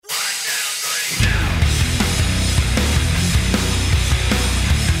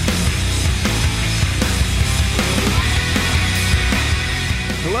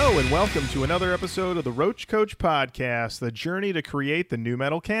welcome to another episode of the Roach Coach Podcast, the journey to create the new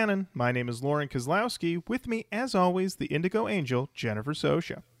metal canon. My name is Lauren Kozlowski. With me, as always, the Indigo Angel, Jennifer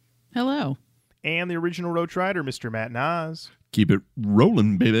Sosha. Hello. And the original Roach Rider, Mr. Matt Nas. Keep it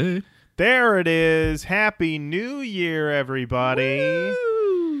rolling, baby. There it is. Happy New Year, everybody.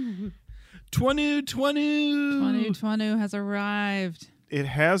 Woo! 2020. 2020 has arrived. It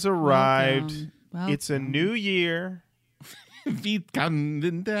has arrived. Welcome. It's a new year. Feet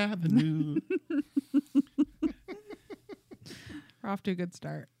Condent Avenue. We're off to a good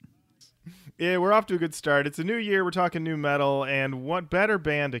start. Yeah, we're off to a good start. It's a new year. We're talking new metal. And what better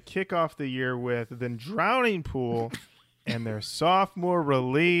band to kick off the year with than Drowning Pool and their sophomore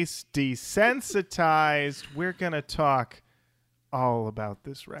release, Desensitized. We're going to talk all about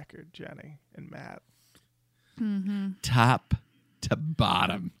this record, Jenny and Matt. Mm-hmm. Top to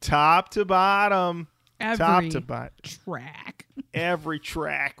bottom. Top to bottom. Top to bottom. Track. Every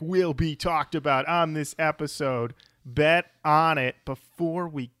track will be talked about on this episode. Bet on it. Before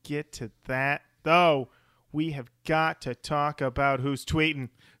we get to that, though, we have got to talk about who's tweeting.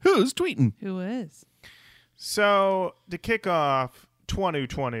 Who's tweeting? Who is? So, to kick off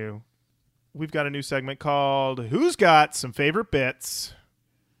 2020, we've got a new segment called Who's Got Some Favorite Bits?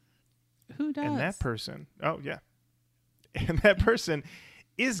 Who does? And that person, and that person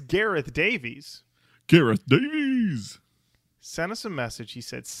is Gareth Davies. Gareth Davies. Sent us a message. He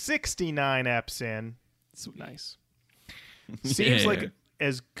said 69 eps in. Sweet. Nice. Seems like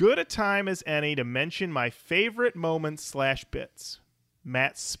as good a time as any to mention my favorite moments / bits.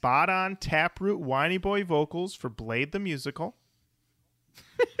 Matt's spot-on Taproot whiny boy vocals for Blade the Musical.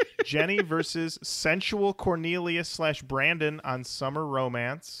 Jenny versus sensual Cornelius / Brandon on Summer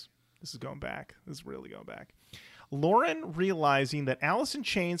Romance. This is going back. This is really going back. Lauren realizing that Alice in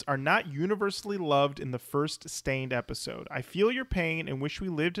Chains are not universally loved in the first Stained episode. I feel your pain and wish we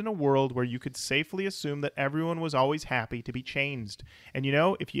lived in a world where you could safely assume that everyone was always happy to be changed. And you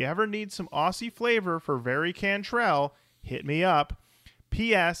know, if you ever need some Aussie flavor for Very Cantrell, hit me up.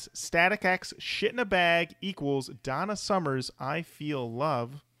 P.S. Static X shit in a bag equals Donna Summer's I Feel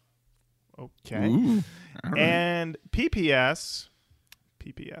Love. Okay. Ooh, all right. And P.P.S.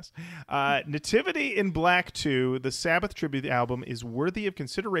 Nativity in Black 2, the Sabbath tribute album, is worthy of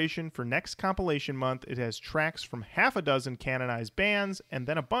consideration for next compilation month. It has tracks from half a dozen canonized bands and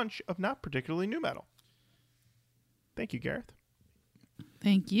then a bunch of not particularly new metal. Thank you, Gareth.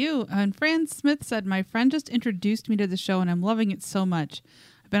 Thank you. And Fran Smith said, my friend just introduced me to the show and I'm loving it so much.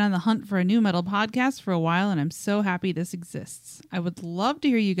 I've been on the hunt for a new metal podcast for a while and I'm so happy this exists. I would love to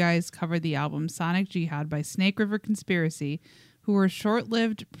hear you guys cover the album Sonic Jihad by Snake River Conspiracy, who were a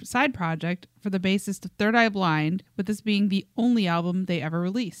short-lived side project for the bassist of Third Eye Blind, with this being the only album they ever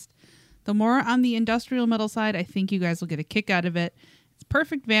released. The more on the industrial metal side, I think you guys will get a kick out of it. It's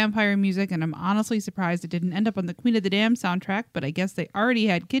perfect vampire music, and I'm honestly surprised it didn't end up on the Queen of the Damned soundtrack, but I guess they already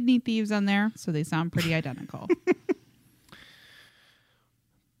had Kidney Thieves on there, so they sound pretty identical.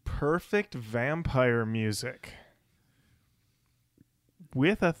 Perfect vampire music.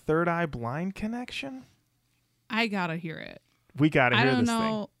 With a Third Eye Blind connection? I gotta hear it. We gotta hear this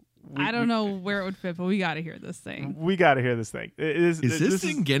thing. I don't know where it would fit, but we gotta hear this thing. We gotta hear this thing. Is this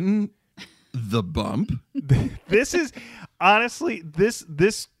thing getting the bump? This is honestly this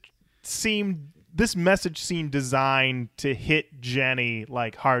message seemed designed to hit Jenny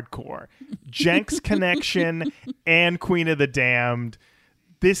like hardcore. Jenks Connection and Queen of the Damned.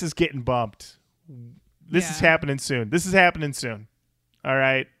 This is getting bumped. This is happening soon. All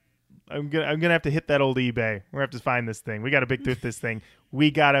right. I'm gonna have to hit that old eBay. We're gonna have to find this thing. We gotta big thrift this thing. We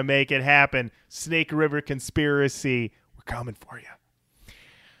gotta make it happen. Snake River Conspiracy. We're coming for you.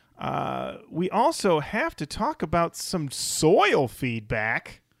 We also have to talk about some soil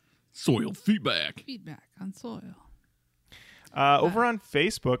feedback. Soil feedback. Feedback on soil. Over on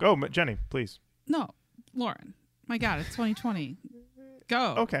Facebook. Oh, Jenny, please. No, Lauren. My God, it's 2020.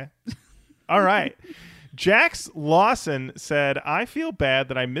 Go. Okay. All right. Jax Lawson said, I feel bad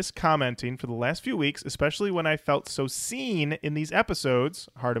that I missed commenting for the last few weeks, especially when I felt so seen in these episodes.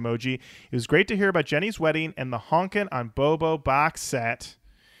 Heart emoji. It was great to hear about Jenny's wedding and the Honkin' on Bobo box set.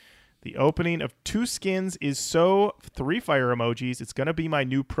 The opening of Two Skins is so 3 fire emojis. It's going to be my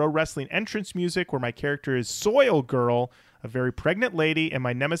new pro wrestling entrance music where my character is Soil Girl, a very pregnant lady, and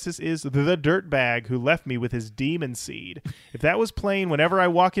my nemesis is the dirtbag who left me with his demon seed. If that was playing whenever I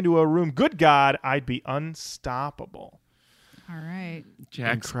walk into a room, good God, I'd be unstoppable. All right.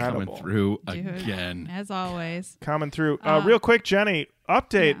 Jack's Incredible. coming through Dude, again. as always. Coming through. Real quick, Jenny,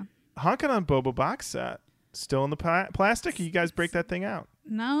 update. Yeah. Honkin' on Bobo box set. Still in the plastic? Or you guys break that thing out?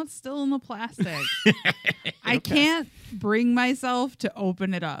 No, it's still in the plastic. I can't bring myself to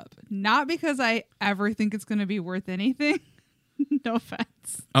open it up. Not because I ever think it's going to be worth anything. No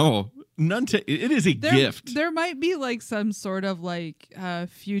offense. Oh, it is a gift. There might be like some sort of like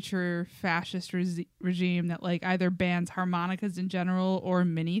future fascist regime that like either bans harmonicas in general or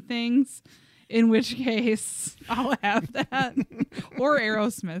mini things. In which case, I'll have that. Or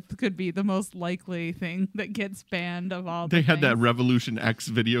Aerosmith could be the most likely thing that gets banned of all. They had that Revolution X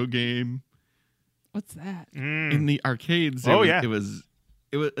video game. What's that? In the arcades.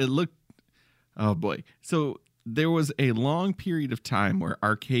 It looked. Oh boy! So there was a long period of time where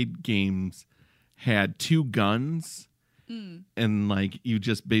arcade games had two guns, and like you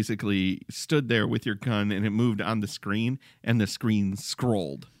just basically stood there with your gun, and it moved on the screen, and the screen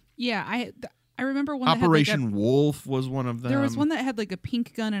scrolled. Yeah, I remember one. Operation that had like Wolf was one of them. There was one that had like a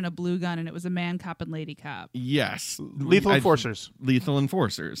pink gun and a blue gun, and it was a man cop and lady cop. Yes, Lethal Enforcers. Lethal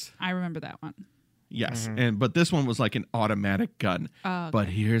Enforcers. I remember that one. Yes, but this one was like an automatic gun. Okay. But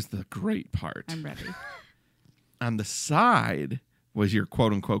here's the great part. I'm ready. On the side was your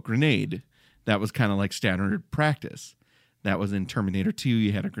quote unquote grenade. That was kind of like standard practice. That was in Terminator 2.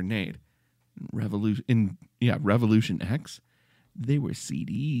 You had a grenade. Revolution X. They were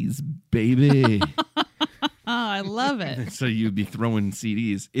CDs, baby. Oh, I love it. So you'd be throwing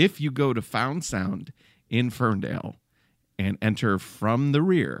CDs. If you go to Found Sound in Ferndale and enter from the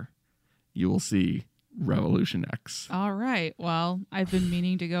rear, you will see Revolution X. All right. Well, I've been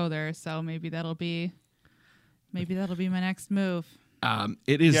meaning to go there, so maybe that'll be my next move.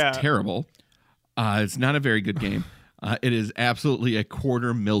 It is terrible. It's not a very good game. It is absolutely a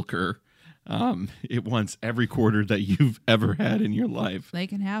quarter milker. It wants every quarter that you've ever had in your life. They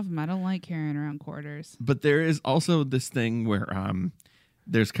can have them. I don't like carrying around quarters. But there is also this thing where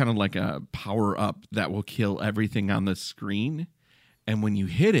there's kind of like a power up that will kill everything on the screen. And when you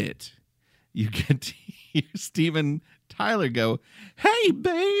hit it, you get to hear Steven Tyler go, "Hey,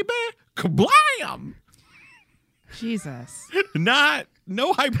 baby, kablam!" Jesus.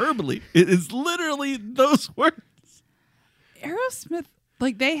 No hyperbole. It is literally those words. Aerosmith.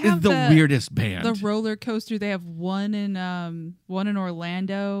 Like they have the weirdest band. The roller coaster. They have one in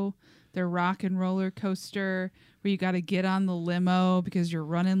Orlando. Their rock and roller coaster where you got to get on the limo because you're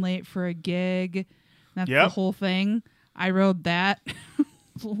running late for a gig. That's the whole thing. I rode that.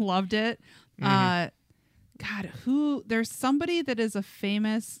 Loved it. God, there's somebody that is a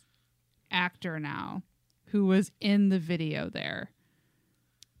famous actor now who was in the video there.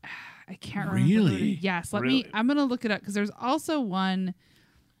 I can't remember. Really? Yes. I'm going to look it up because there's also one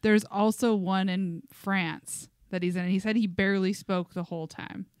in France that he's in. He said he barely spoke the whole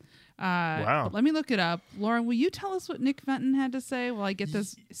time. Wow. But let me look it up. Lauren, will you tell us what Nick Fenton had to say while I get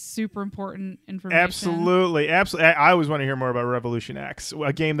this super important information? Absolutely. I always want to hear more about Revolution X,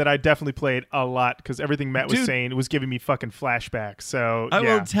 a game that I definitely played a lot because everything Matt was saying was giving me fucking flashbacks. So I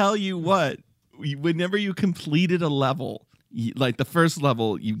will tell you what, whenever you completed a level, like the first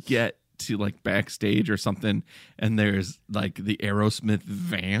level, you get to like backstage or something, and there's like the Aerosmith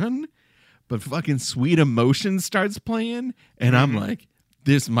van, but fucking Sweet Emotion starts playing, and I'm like,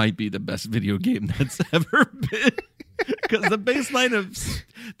 this might be the best video game that's ever been, because the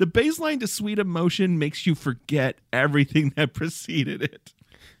baseline to Sweet Emotion makes you forget everything that preceded it.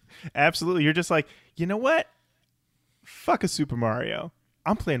 Absolutely. You're just like, you know what? Fuck a Super Mario.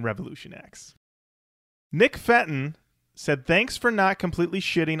 I'm playing Revolution X. Nick Fenton said, "Thanks for not completely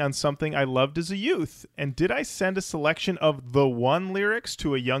shitting on something I loved as a youth. And did I send a selection of The One lyrics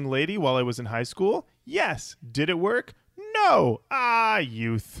to a young lady while I was in high school? Yes. Did it work? No.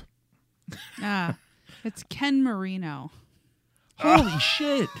 Youth." It's Ken Marino. Holy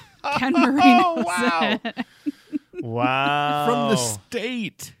shit. Ken Marino. Wow. Wow. From the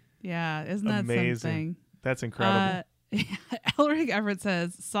state. Yeah, isn't that amazing? Something? That's incredible. Elric Everett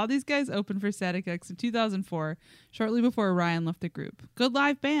says, "Saw these guys open for Static X in 2004, shortly before Ryan left the group. Good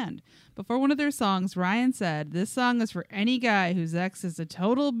live band. Before one of their songs, Ryan said, 'This song is for any guy whose ex is a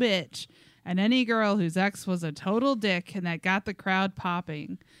total bitch and any girl whose ex was a total dick,' and that got the crowd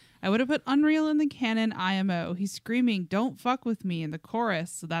popping. I would have put Unreal in the canon IMO. He's screaming, 'Don't fuck with me' in the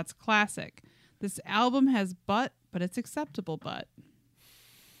chorus, so that's classic. This album has butt, but it's acceptable butt."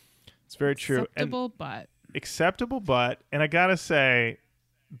 It's very true. Acceptable butt. And I gotta say,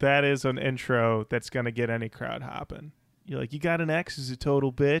 that is an intro that's gonna get any crowd hopping. You're like, you got an ex who's a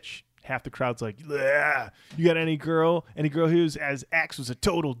total bitch? Half the crowd's like, "Yeah." You got any girl who's as ex was a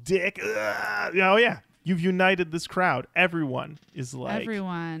total dick? Oh yeah. You've united this crowd. Everyone is like,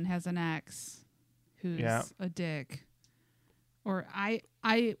 everyone has an ex who's a dick. Or I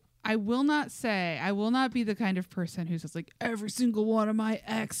I will not be the kind of person who says like every single one of my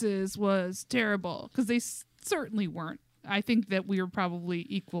exes was terrible, because they certainly weren't. I think that we were probably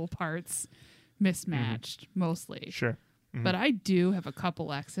equal parts mismatched mostly. Sure. Mm-hmm. But I do have a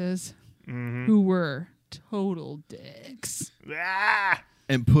couple exes who were total dicks. Ah!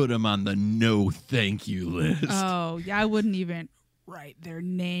 And put them on the no thank you list. Oh, yeah, I wouldn't even write their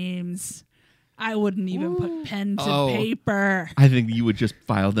names. I wouldn't even put pen to paper. I think you would just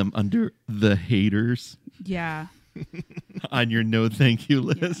file them under the haters Yeah. on your no thank you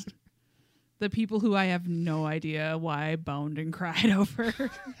list. Yeah. The people who I have no idea why I boned and cried over.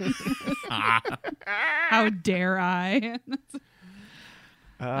 How dare I?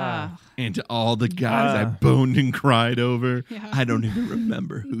 And to all the guys I boned and cried over, Yeah. I don't even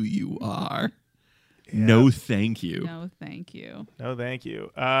remember who you are. Yeah. No thank you. No, thank you. No, thank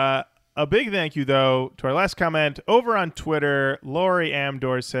you. A big thank you, though, to our last comment over on Twitter. Lori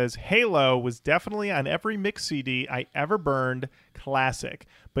Amdor says, Halo was definitely on every mix CD I ever burned. Classic.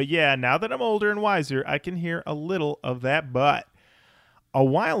 But yeah, now that I'm older and wiser, I can hear a little of that butt. A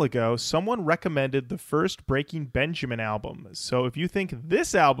while ago, someone recommended the first Breaking Benjamin album. So if you think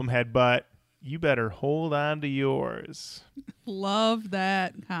this album had butt, you better hold on to yours. Love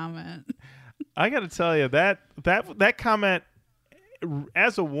that comment. I got to tell you, that comment,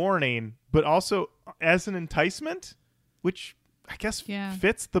 as a warning, but also as an enticement, which I guess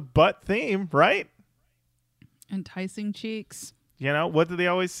fits the butt theme, right? Enticing cheeks. You know, what do they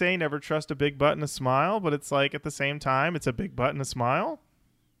always say? Never trust a big butt and a smile, but it's like at the same time, it's a big butt and a smile.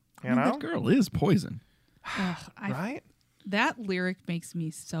 You know? That girl is poison. Right? That lyric makes me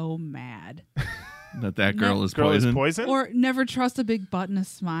so mad. that girl is poison? Or never trust a big butt and a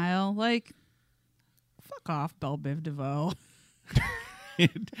smile. Like, fuck off, Belle Biv DeVoe.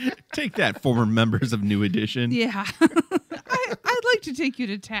 Take that, former members of New Edition. Yeah. I'd like to take you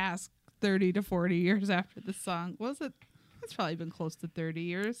to task 30 to 40 years after the song. Was it? It's probably been close to 30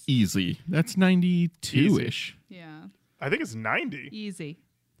 years. Easy. That's 92-ish. Yeah. I think it's 90. Easy.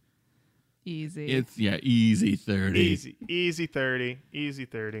 It's, easy 30. Easy 30. Easy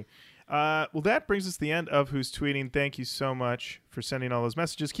 30. Well, that brings us to the end of Who's Tweeting. Thank you so much for sending all those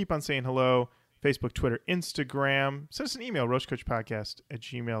messages. Keep on saying hello. Facebook, Twitter, Instagram. Send us an email,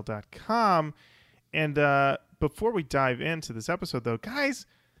 roachcoachpodcast@gmail.com. And before we dive into this episode, though, guys,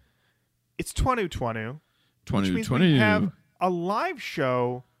 it's 2020. 2020. We have a live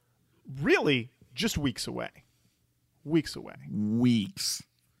show really just weeks away. Weeks.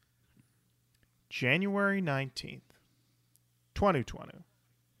 January 19th, 2020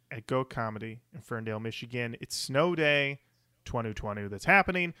 at Go Comedy in Ferndale, Michigan. It's Snow Day 2020 that's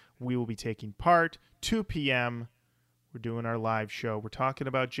happening. We will be taking part. 2 p.m. We're doing our live show. We're talking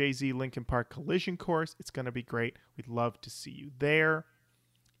about Jay-Z Linkin Park Collision Course. It's going to be great. We'd love to see you there.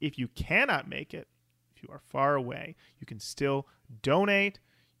 If you cannot make it, if you are far away, you can still donate.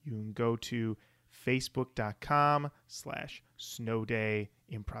 You can go to facebook.com/snowday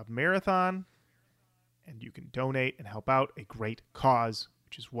improv marathon, and you can donate and help out a great cause,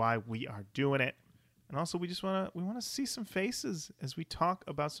 which is why we are doing it. And also, we want to see some faces as we talk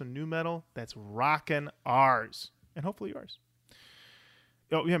about some new metal that's rocking ours, and hopefully yours.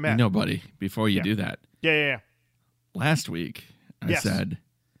 Oh yeah, Matt. No, buddy. Before you do that, last week I said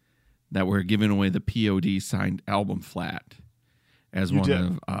that we're giving away the POD signed album flat as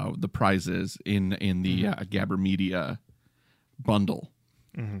one of the prizes in the Gabber Media bundle.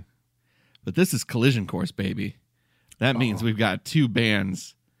 Mm-hmm. But this is Collision Course, baby. That means we've got two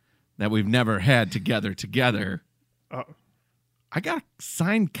bands that we've never had together. I got a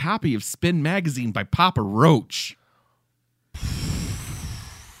signed copy of Spin Magazine by Papa Roach.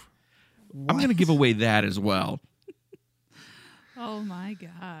 I'm going to give away that as well. Oh my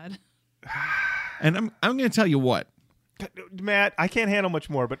God. And I'm going to tell you what. Matt, I can't handle much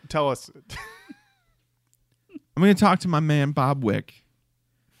more, but tell us. I'm going to talk to my man Bob Wick,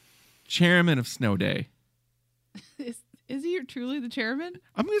 chairman of Snow Day. Is he truly the chairman?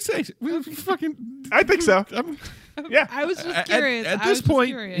 I'm going to say, I think so. Yeah. I was just curious. At this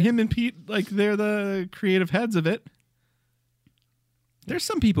point, him and Pete, they're the creative heads of it. There's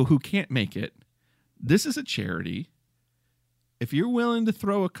some people who can't make it. This is a charity. If you're willing to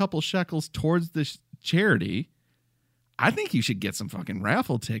throw a couple shekels towards this charity, I think you should get some fucking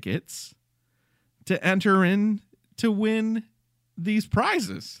raffle tickets to enter in to win these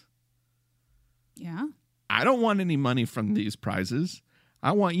prizes. Yeah. I don't want any money from these prizes.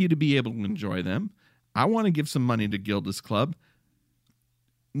 I want you to be able to enjoy them. I want to give some money to Gilda's Club.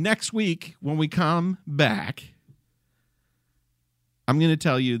 Next week, when we come back, I'm going to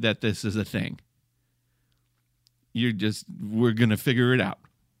tell you that this is a thing. We're going to figure it out.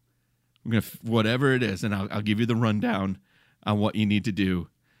 I'm gonna whatever it is, and I'll give you the rundown on what you need to do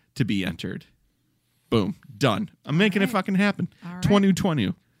to be entered. Boom, done. I'm making it fucking happen. All right.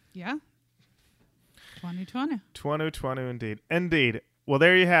 2020. Yeah. 2020. 2020 indeed. Indeed. Well,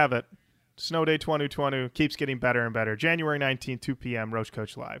 there you have it. Snow Day 2020 keeps getting better and better. January 19th, 2 p.m., Roach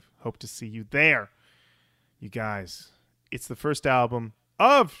Coach Live. Hope to see you there. You guys, it's the first album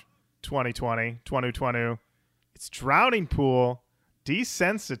of 2020. It's Drowning Pool,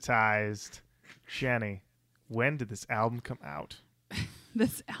 Desensitized. Jenny, when did this album come out?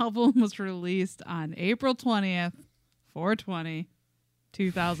 This album was released on April 20th, 4/20,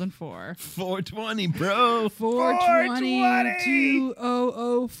 2004. 420, bro.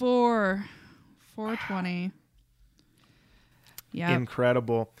 4/20/2004. 4/20. Yeah.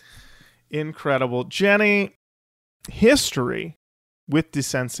 Incredible. Jenny, history with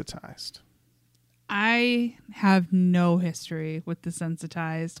Desensitized. I have no history with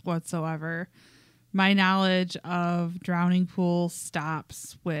Desensitized whatsoever. My knowledge of Drowning Pool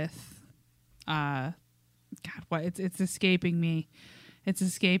stops with God, what it's escaping me.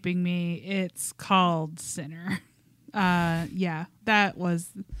 It's called Sinner. Yeah, that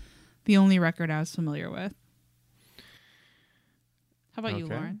was the only record I was familiar with. How about you,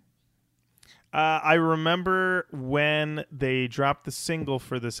 Lauren? I remember when they dropped the single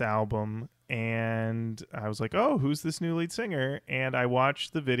for this album, and I was like, oh, who's this new lead singer? And I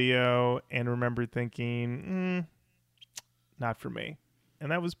watched the video and remembered thinking, not for me.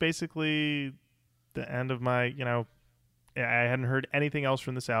 And that was basically the end of my, I hadn't heard anything else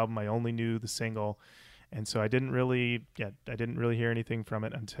from this album. I only knew the single. And so I didn't really hear anything from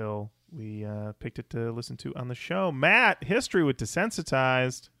it until we picked it to listen to on the show. Matt, history with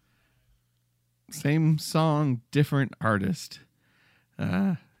Desensitized. Same song, different artist.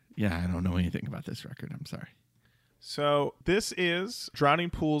 Yeah, I don't know anything about this record. I'm sorry. So this is Drowning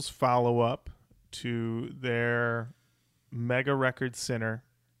Pool's follow-up to their mega record Sinner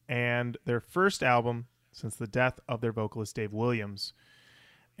and their first album since the death of their vocalist Dave Williams.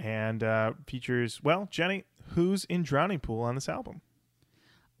 And features, well, Jenny, who's in Drowning Pool on this album?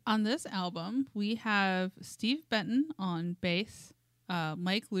 On this album, we have Steve Benton on bass,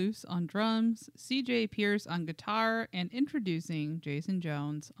 Mike Luce on drums, CJ Pierce on guitar, and introducing Jason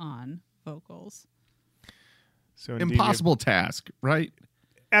Jones on vocals. So impossible task, right?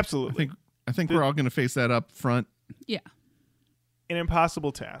 Absolutely. I think we're all going to face that up front. Yeah. An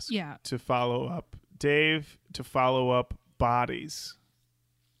impossible task. Yeah. To follow up Dave, to follow up Bodies.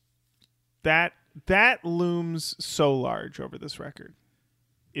 That looms so large over this record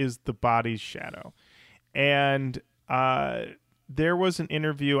is the Bodies shadow. And there was an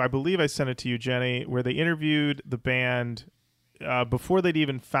interview, I believe I sent it to you, Jenny, where they interviewed the band before they'd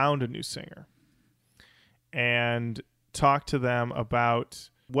even found a new singer and talked to them about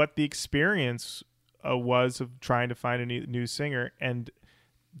what the experience was of trying to find a new singer. And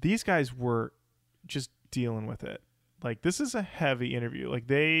these guys were just dealing with it. Like, this is a heavy interview. Like,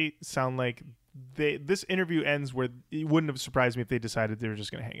 they sound like this interview ends where it wouldn't have surprised me if they decided they were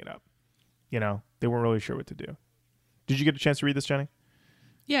just going to hang it up. They weren't really sure what to do. Did you get a chance to read this, Jenny?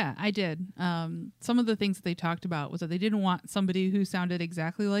 Yeah, I did. Some of the things that they talked about was that they didn't want somebody who sounded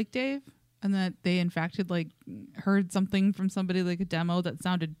exactly like Dave, and that they in fact had heard something from somebody, like a demo that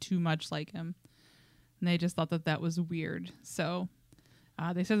sounded too much like him, and they just thought that was weird. So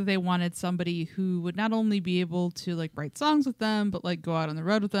they said that they wanted somebody who would not only be able to write songs with them, but go out on the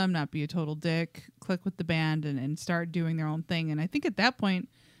road with them, not be a total dick, click with the band, and start doing their own thing. And I think at that point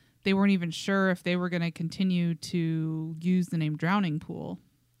they weren't even sure if they were going to continue to use the name Drowning Pool.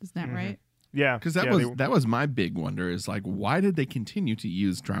 Isn't that right? Yeah, because that was my big wonder is why did they continue to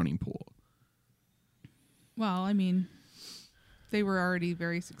use Drowning Pool? Well, I mean, they were already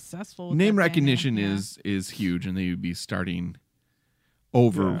very successful. With name recognition is huge, and they would be starting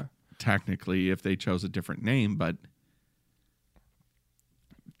over technically if they chose a different name, but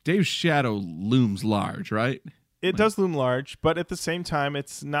Dave's shadow looms large, right? It does loom large, but at the same time,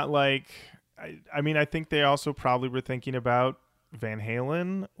 it's not like... I think they also probably were thinking about Van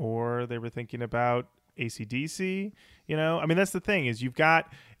Halen, or they were thinking about AC/DC. That's the thing, is you've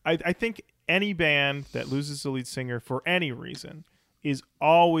got... I think any band that loses a lead singer for any reason is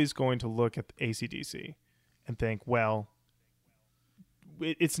always going to look at AC/DC and think, well,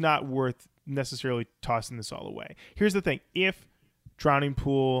 it's not worth necessarily tossing this all away. Here's the thing. If Drowning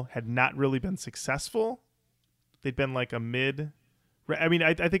Pool had not really been successful, they'd been a mid... I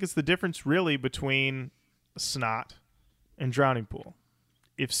think it's the difference really between Snot and Drowning Pool.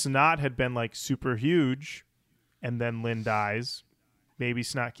 If Snot had been super huge and then Lynn dies, maybe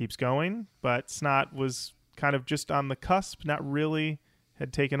Snot keeps going, but Snot was kind of just on the cusp, not really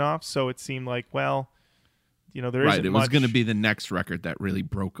had taken off. So it seemed like, well, there right. isn't It much. was going to be the next record that really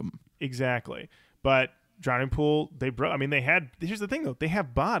broke them. Exactly. But Drowning Pool, they broke. I mean, here's the thing though, they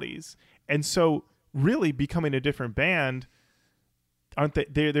have bodies, and so really becoming a different band, aren't they?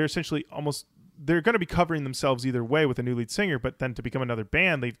 They're essentially almost. They're going to be covering themselves either way with a new lead singer, but then to become another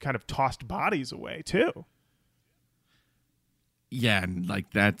band, they've kind of tossed bodies away too. Yeah, and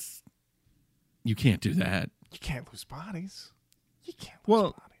that's you can't do that. You can't lose bodies. You can't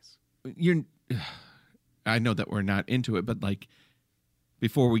lose bodies. I know that we're not into it, but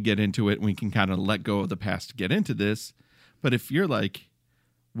before we get into it, we can kind of let go of the past to get into this. But if you're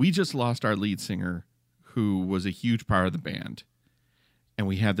we just lost our lead singer who was a huge part of the band, and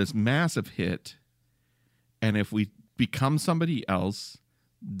we had this massive hit, and if we become somebody else,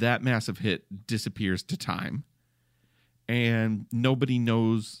 that massive hit disappears to time, and nobody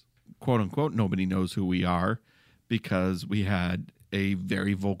knows, quote unquote, nobody knows who we are because we had a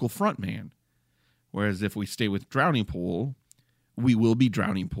very vocal frontman. Whereas if we stay with Drowning Pool, we will be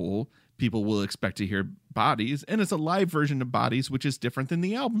Drowning Pool. People will expect to hear Bodies, and it's a live version of Bodies, which is different than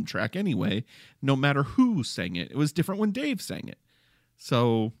the album track anyway, no matter who sang it. It was different when Dave sang it.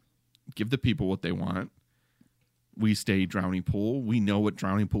 So give the people what they want. We stay Drowning Pool. We know what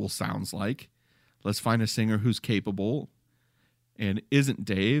Drowning Pool sounds like. Let's find a singer who's capable and isn't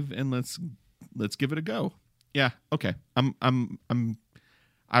Dave, and let's give it a go. Yeah, okay.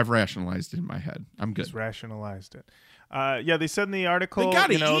 I've rationalized it in my head. I'm good. Just rationalized it. Yeah, they said in the article, They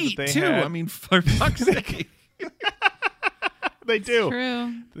gotta eat that they too. had, I mean, for fuck's sake. they do.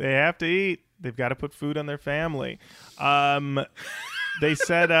 True. They have to eat. They've got to put food on their family. They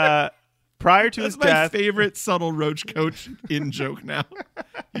said prior to his That's my death, favorite subtle Roach Coach in joke now.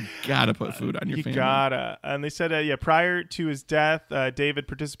 You gotta put food on your you family. gotta. And they said, prior to his death, David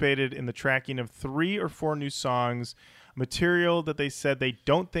participated in the tracking of 3 or 4 new songs, material that they said they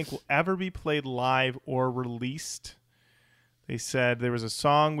don't think will ever be played live or released. They said there was a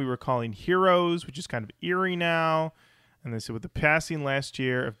song we were calling Heroes, which is kind of eerie now. And they said with the passing last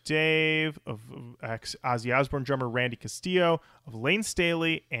year of Dave, of Ozzy Osbourne drummer Randy Castillo, of Lane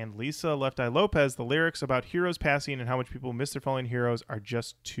Staley, and Lisa Left Eye Lopez, the lyrics about heroes passing and how much people miss their fallen heroes are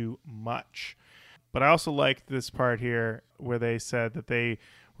just too much. But I also liked this part here where they said that they've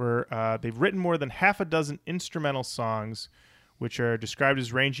written more than half a dozen instrumental songs, which are described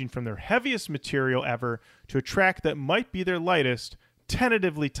as ranging from their heaviest material ever to a track that might be their lightest,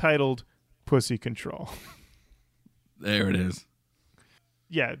 tentatively titled Pussy Control. There it is.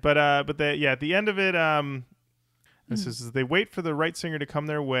 Yeah, but at the end of it, this is they wait for the right singer to come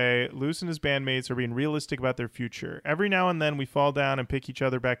their way. Luce and his bandmates are being realistic about their future. Every now and then we fall down and pick each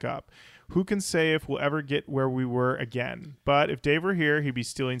other back up. Who can say if we'll ever get where we were again? But if Dave were here, he'd be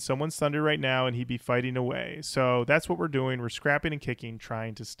stealing someone's thunder right now and he'd be fighting away. So that's what we're doing. We're scrapping and kicking,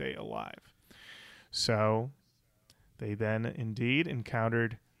 trying to stay alive. So they then indeed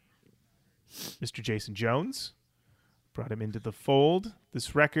encountered Mr. Jason Jones. Brought him into the fold.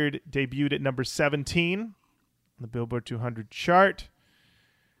 This record debuted at number 17 on the Billboard 200 chart.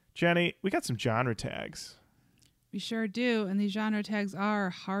 Jenny, we got some genre tags. We sure do. And these genre tags are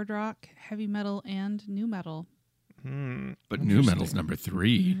hard rock, heavy metal, and new metal. But new metal's number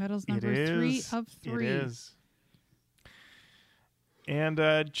 3. New metal's number 3 of 3. It is.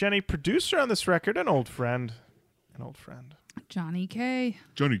 And Jenny, producer on this record, an old friend. Johnny K.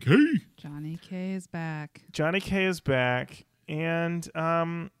 Johnny K. Johnny K is back. Johnny K is back. And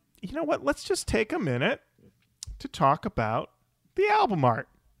you know what? Let's just take a minute to talk about the album art.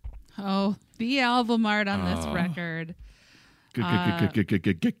 Oh, the album art on this record.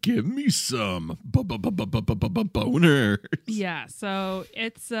 Give me some boners. Yeah, so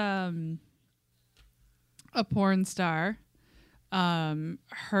it's a porn star.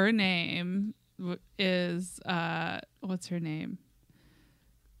 Her name is what's her name?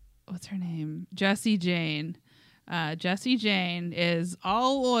 Jessie Jane. Jessie Jane is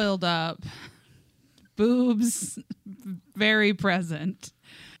all oiled up, boobs very present,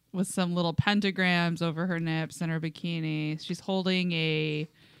 with some little pentagrams over her nips and her bikini. She's holding a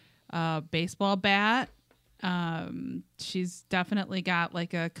baseball bat. She's definitely got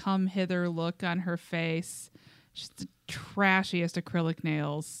like a come hither look on her face. She's the trashiest acrylic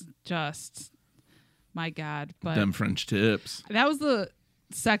nails. Just, my God. But them French tips. that was the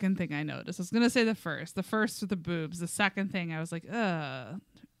second thing I noticed. I was going to say the first with the boobs. The second thing I was like,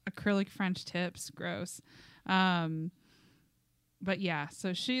 acrylic French tips. Gross. But yeah,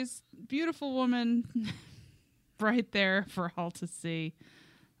 so she's a beautiful woman right there for all to see.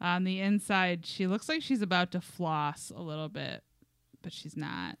 On the inside, she looks like she's about to floss a little bit, but she's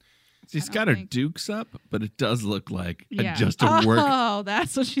not. She's I got don't her think- dukes up, but it does look like Yeah. just a work. Oh,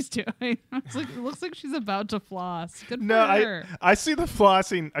 that's what she's doing. I was like, it looks like she's about to floss. Good for No, her. I see the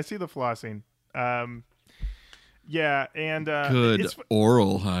flossing. I see the flossing. Yeah, and Good it's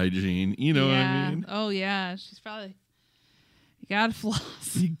oral hygiene. You know what Yeah. I mean? Oh, yeah. She's probably. You gotta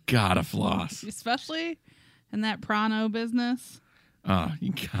floss. You gotta floss. Especially in that prano business. Oh,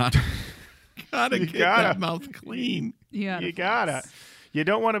 you gotta get that mouth clean. you gotta. You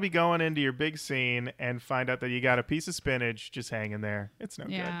don't want to be going into your big scene and find out that you got a piece of spinach just hanging there. It's no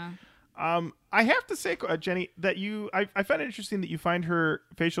Yeah. good. I have to say, Jenny, that I find it interesting that you find her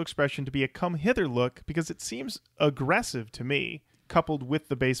facial expression to be a come hither look because it seems aggressive to me, coupled with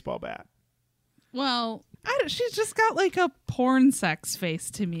the baseball bat. Well, she's just got like a porn sex face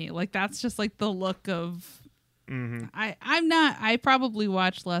to me. Like that's just like the look of. Mm-hmm. I probably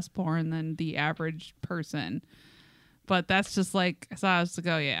watch less porn than the average person, but that's just like I was to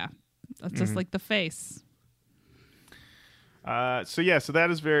go. Yeah, that's just like the face. So that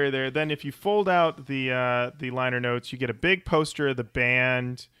is very there. Then if you fold out the liner notes, you get a big poster of the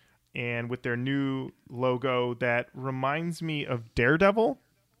band and with their new logo that reminds me of Daredevil.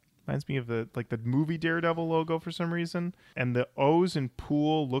 Reminds me of the movie Daredevil logo for some reason. And the O's in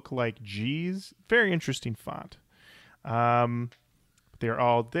pool look like G's. Very interesting font. They're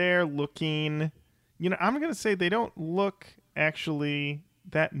all there looking. I'm going to say they don't look actually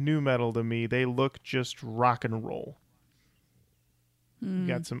that new metal to me. They look just rock and roll. You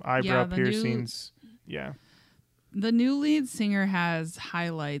got some eyebrow piercings. The new lead singer has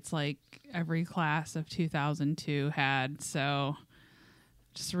highlights like every class of 2002 had. So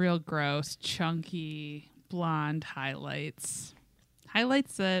just real gross, chunky, blonde highlights.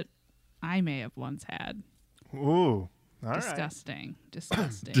 Highlights that I may have once had. Ooh. All Disgusting.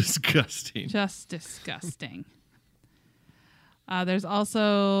 Disgusting. Disgusting. Just disgusting. There's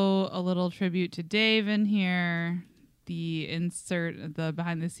also a little tribute to Dave in here. The insert, the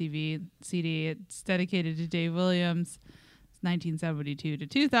behind the CD, it's dedicated to Dave Williams. It's 1972 to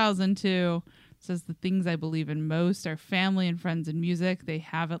 2002. It says the things I believe in most are family and friends and music. They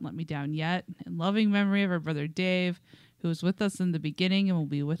haven't let me down yet. In loving memory of our brother Dave, who was with us in the beginning and will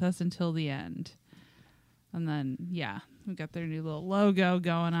be with us until the end. And then, we got their new little logo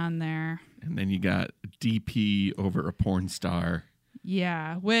going on there. And then you got DP over a porn star.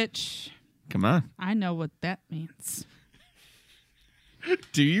 Yeah, which... Come on. I know what that means.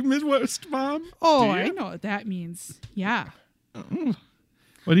 Do you, Midwest Mom? Oh, I know what that means. Yeah.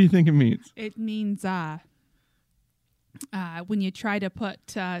 What do you think it means? It means when you try to put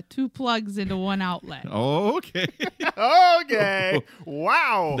two plugs into one outlet. Oh, okay. Okay.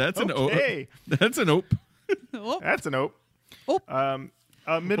 Wow. That's an okay. That's an ope. Oh, That's an ope. oh.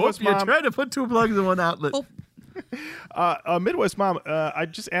 Midwest You're Mom. trying to put two plugs in one outlet. Oh. Midwest Mom, I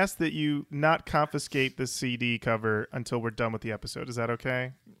just asked that you not confiscate the CD cover until we're done with the episode. Is that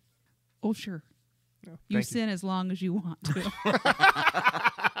okay? Oh, sure. No, You thank sin as long as you want to.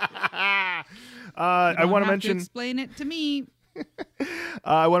 I want to mention. Explain it to me.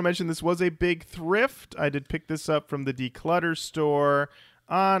 I want to mention this was a big thrift. I did pick this up from the Declutter store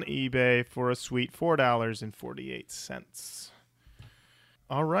on eBay for a sweet $4.48.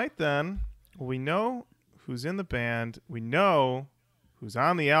 All right, then. Well, we know who's in the band. We know who's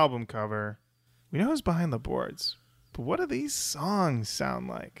on the album cover. We know who's behind the boards. But what do these songs sound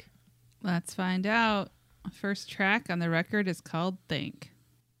like? Let's find out. First track on the record is called Think.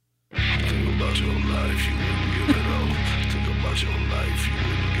 Think about your life, you wouldn't give it up. Think about your life, you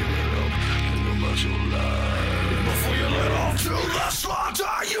wouldn't give it up. Think about your life. Before you let off to the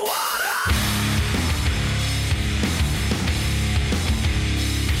slaughter, you oughta.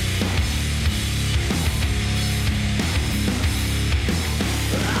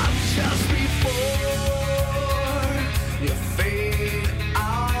 I'm just before you fade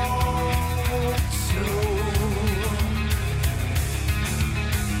out soon.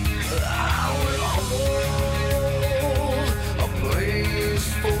 I will hold a place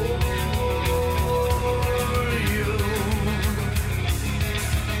for you.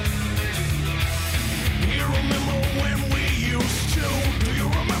 You remember when we used to? Do you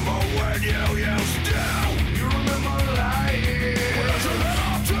remember when you used to? You remember lying? When you let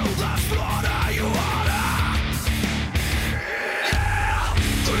off to the slaughter, you oughta. Yeah!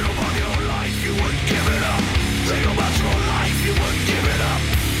 Think about your life, you wouldn't give it up. Think about your life, you wouldn't give it up.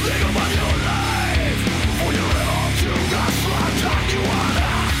 Think about your life before you let off to the slaughter, you oughta.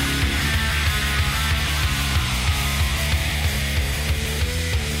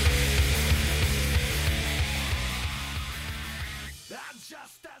 That's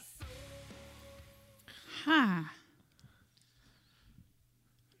just as Huh.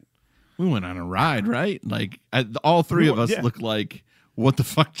 We went on a ride, right? Like all three of us look like, what the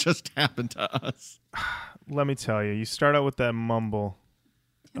fuck just happened to us? Let me tell you, you start out with that mumble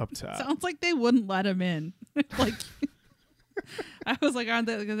up top. Sounds like they wouldn't let him in. Like, I was like, aren't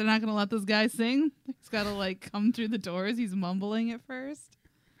they? Because they're not going to let this guy sing. He's got to like come through the doors. He's mumbling at first.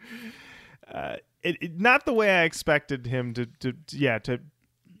 Not the way I expected him to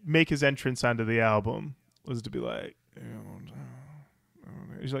make his entrance onto the album, was to be like,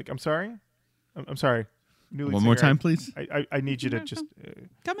 he's like, I'm sorry. I'm sorry. One more time, please. I need you to just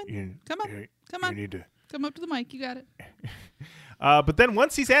come on. You need to come up to the mic. You got it. But then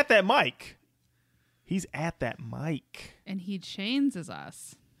once he's at that mic, and he chains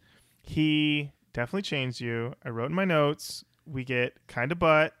us. He definitely chains you. I wrote in my notes, we get kind of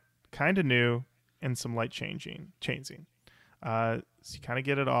butt, kind of new, and some light chaining. So you kind of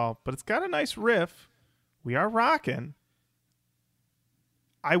get it all, but it's got a nice riff. We are rocking.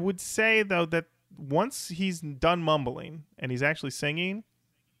 I would say though that once he's done mumbling and he's actually singing,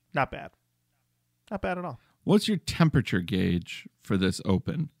 not bad. Not bad at all. What's your temperature gauge for this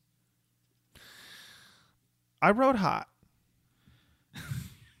open? I wrote hot.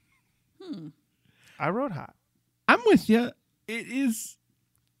 I wrote hot. I'm with you. It's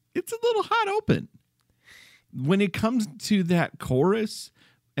a little hot open. When it comes to that chorus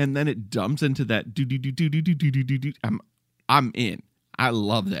and then it dumps into that do do do do do do do do do, I'm in. I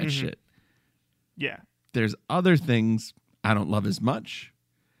love that shit. Yeah. There's other things I don't love as much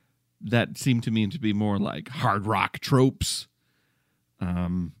that seem to me to be more like hard rock tropes.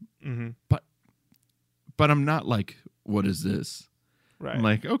 But I'm not like, what is this? Right. I'm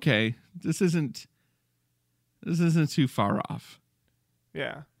like, okay, this isn't too far off.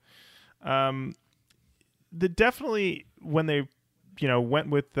 Yeah. Definitely when they, went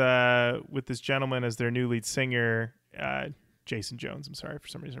with this gentleman as their new lead singer, Jason Jones. I'm sorry, for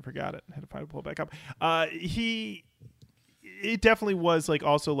some reason I forgot it. I had to pull it back up. It definitely was like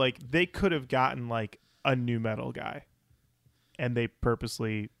also like they could have gotten like a new metal guy, and they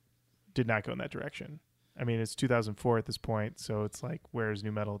purposely did not go in that direction. I mean, it's 2004 at this point, so it's like, where's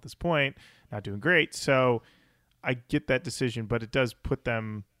new metal at this point? Not doing great. So I get that decision, but it does put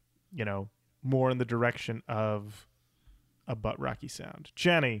them, more in the direction of a butt rocky sound.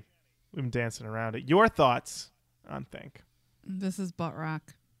 Jenny, we've been dancing around it. Your thoughts on Think? This is butt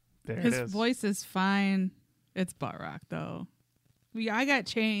rock. There His it is. voice is fine. It's butt rock, though. I got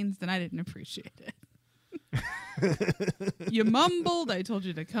chains, and I didn't appreciate it. You mumbled. I told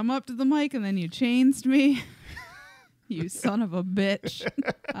you to come up to the mic, and then you chainsed me. You son of a bitch.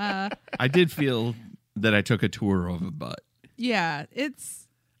 I did feel that I took a tour of a butt. Yeah, it's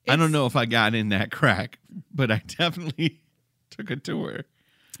I don't know if I got in that crack, but I definitely took a tour.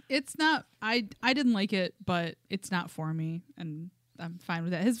 It's not. I didn't like it, but it's not for me, and I'm fine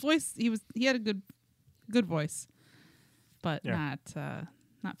with that. His voice, he had a good voice, but not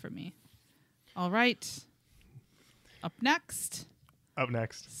for me. All right. Up next.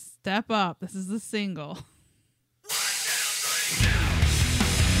 Step Up. This is the single.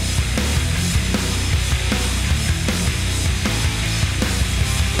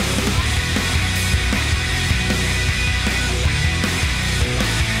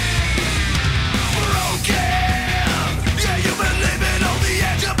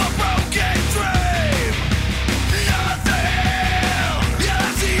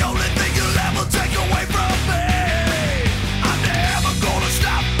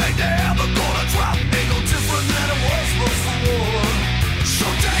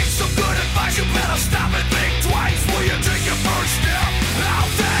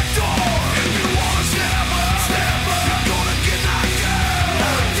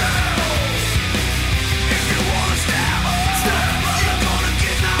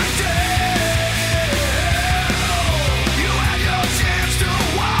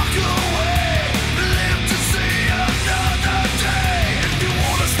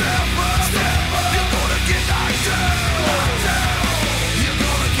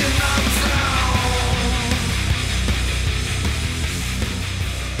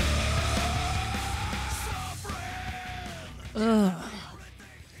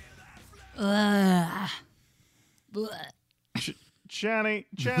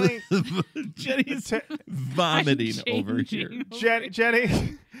 Jenny's vomiting over here.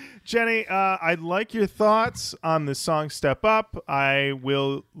 Jenny, I'd like your thoughts on the song "Step Up." I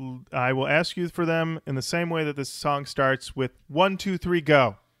will ask you for them in the same way that this song starts with 1, 2, 3,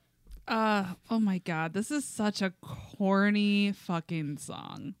 go. Oh my God, this is such a corny fucking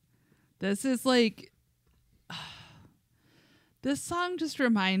song. This is like, this song just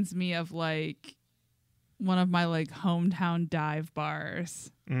reminds me of like one of my like hometown dive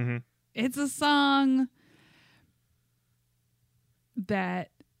bars. Mm-hmm. It's a song that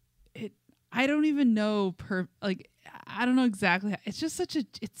I don't even know I don't know exactly. It's just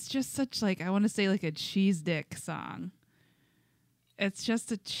such like, I want to say like a cheese dick song. It's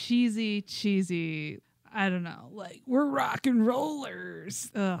just a cheesy, I don't know, like, we're rock and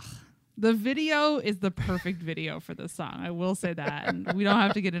rollers. Ugh. The video is the perfect video for this song. I will say that. And we don't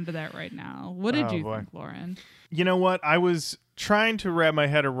have to get into that right now. What did you think, Lauren? You know what? I was trying to wrap my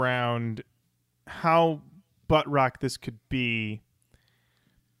head around how butt rock this could be,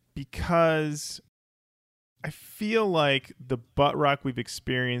 because I feel like the butt rock we've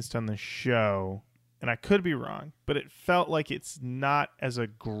experienced on the show, and I could be wrong, but it felt like it's not as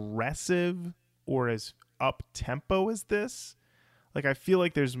aggressive or as up-tempo as this. Like, I feel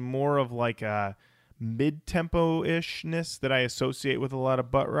like there's more of like a mid-tempo-ishness that I associate with a lot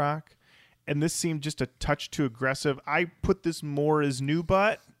of butt rock. And this seemed just a touch too aggressive. I put this more as new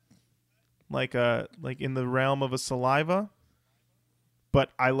butt, like in the realm of a Saliva.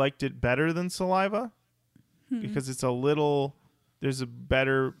 But I liked it better than Saliva because it's there's a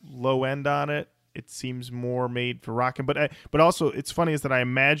better low end on it. It seems more made for rocking. But also, it's funny is that I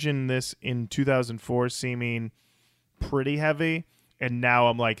imagine this in 2004 seeming pretty heavy. And now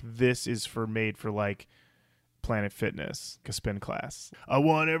I'm like, this is made for like Planet Fitness, a spin class. I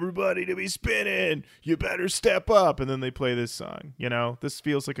want everybody to be spinning. You better step up. And then they play this song. You know, this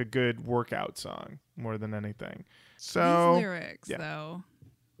feels like a good workout song more than anything. So these lyrics, though.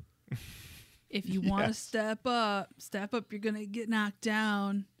 If you want to step up, you're going to get knocked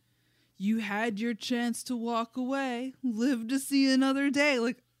down. You had your chance to walk away, live to see another day.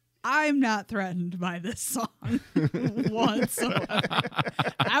 Like, I'm not threatened by this song whatsoever.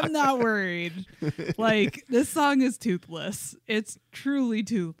 I'm not worried. Like, this song is toothless. It's truly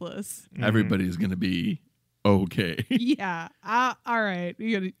toothless. Everybody's going to be okay. Yeah. All right.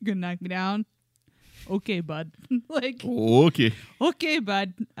 You gonna knock me down? Okay, bud. Like, okay,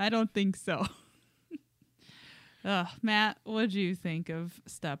 bud. I don't think so. Matt, what'd you think of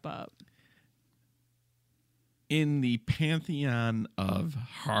Step Up? In the pantheon of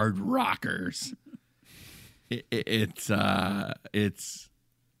hard rockers, it's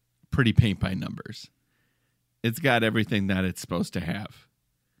pretty paint by numbers. It's got everything that it's supposed to have,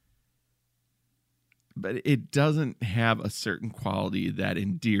 but it doesn't have a certain quality that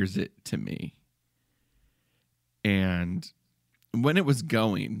endears it to me. And when it was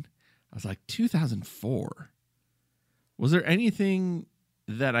going, I was like, 2004. Was there anything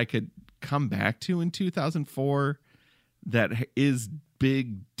that I could come back to in 2004 that is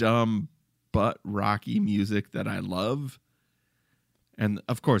big, dumb, butt rocky music that I love? And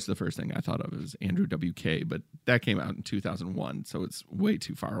of course, the first thing I thought of is Andrew WK, but that came out in 2001, so it's way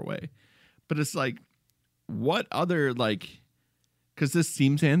too far away. But it's like, what other, like, because this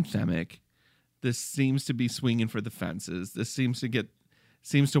seems anthemic. This seems to be swinging for the fences. This seems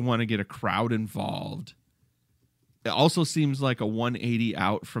to want to get a crowd involved. It also seems like a 180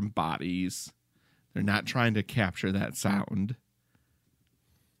 out from Bodies. They're not trying to capture that sound.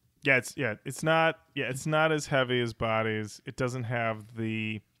 It's not as heavy as Bodies. It doesn't have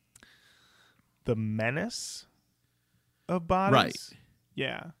the menace of Bodies. Right.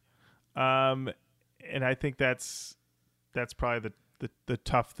 Yeah. And I think that's probably the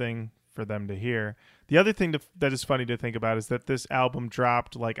tough thing for them to hear. The other thing that is funny to think about is that this album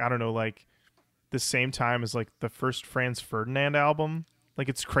dropped the same time as like the first Franz Ferdinand album. Like,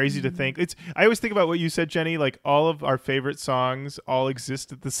 it's crazy to think. I always think about what you said, Jenny, like all of our favorite songs all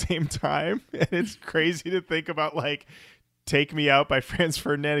exist at the same time. And it's crazy to think about like Take Me Out by Franz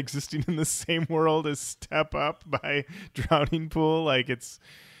Ferdinand existing in the same world as Step Up by Drowning Pool. Like,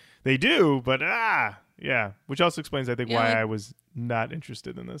 they do, but yeah. Which also explains, I think, why I was not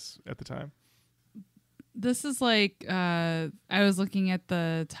interested in this at the time. This is like, I was looking at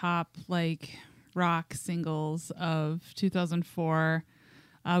the top like rock singles of 2004.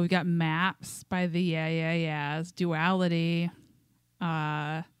 We got Maps by the Yeah Yeah Yeahs, Duality.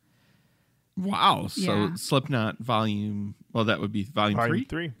 Wow. So Yeah. Slipknot volume, well, that would be volume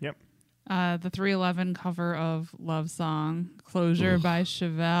 3? Yep. The 311 cover of Love Song, Closure by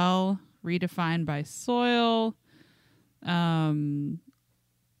Chevelle, Redefined by Soil, Kelly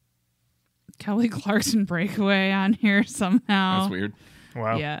Clarkson Breakaway on here somehow. That's weird.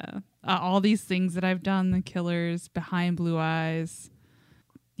 Wow. Yeah. All these things that I've done, The Killers, Behind Blue Eyes.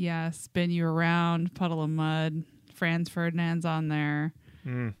 Yeah, Spin You Around, Puddle of Mud, Franz Ferdinand's on there.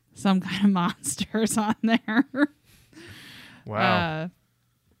 Some Kind of Monsters on there. Wow.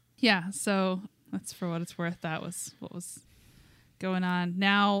 Yeah, so that's for what it's worth. That was what was going on.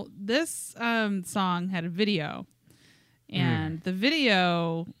 Now, this song had a video. And the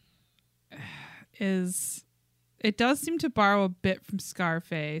video is it does seem to borrow a bit from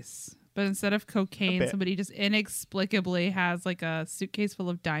Scarface, but instead of cocaine, somebody just inexplicably has like a suitcase full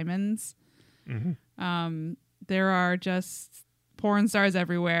of diamonds. Mm-hmm. There are just porn stars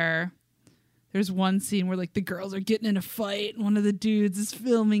everywhere. There's one scene where like the girls are getting in a fight and one of the dudes is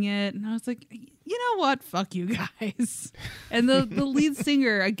filming it, and I was like, you know what? Fuck you guys. And the lead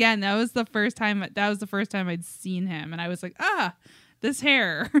singer, again, that was the first time I'd seen him, and I was like, this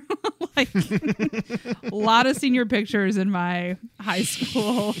hair. Like a lot of senior pictures in my high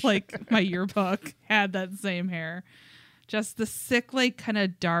school, like my yearbook had that same hair. Just the sick, like kind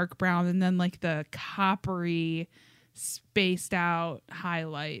of dark brown, and then like the coppery spaced out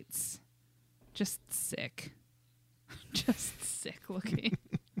highlights. Just sick. Just sick looking.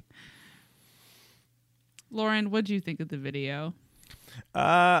 Lauren, what'd you think of the video?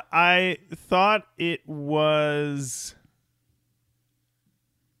 I thought it was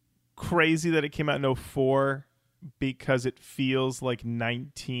crazy that it came out in 2004 because it feels like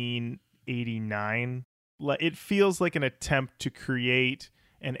 1989. It feels like an attempt to create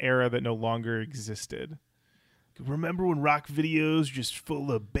an era that no longer existed. Remember when rock videos were just full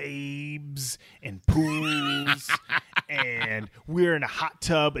of babes and pools and we're in a hot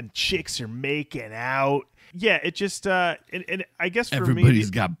tub and chicks are making out? Yeah, it just and I guess for everybody's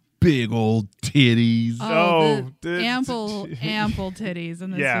got big old titties. Ample titties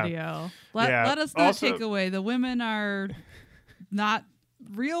in this video. Let us not take away. The women are not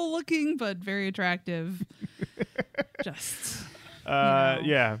real looking, but very attractive. Just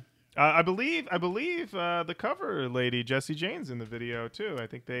yeah. I believe the cover lady Jessie Jane's in the video too. I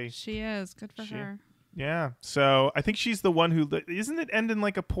think she is good for her. Yeah, so I think she's the one who isn't it end in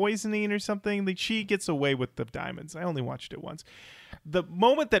like a poisoning or something. Like she gets away with the diamonds. I only watched it once. The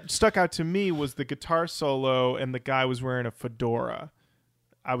moment that stuck out to me was the guitar solo and the guy was wearing a fedora.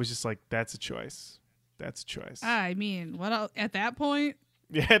 I was just like, that's a choice. That's a choice. I mean, what else? At that point?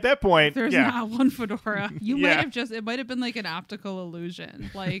 Yeah, at that point, there's not one fedora. You might have it might have been like an optical illusion.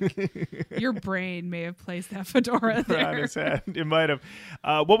 Like your brain may have placed that fedora there. On his head. It might have.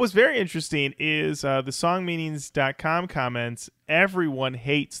 What was very interesting is the songmeanings.com comments. Everyone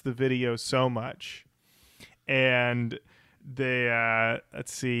hates the video so much. And they,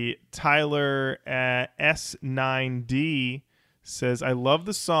 let's see, Tyler S9D says, I love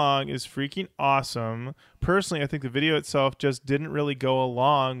the song, is freaking awesome. Personally, I think the video itself just didn't really go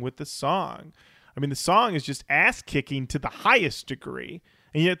along with the song. I mean, the song is just ass-kicking to the highest degree,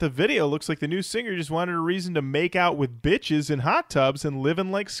 and yet the video looks like the new singer just wanted a reason to make out with bitches in hot tubs and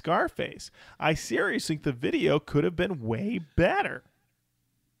living like Scarface. I seriously think the video could have been way better.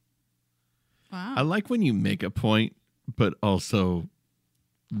 Wow. I like when you make a point, but also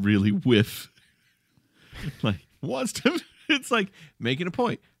really whiff. Like, wants to... It's like making a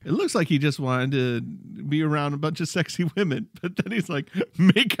point. It looks like he just wanted to be around a bunch of sexy women, but then he's like,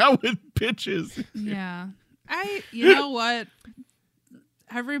 make out with bitches. Yeah. You know what?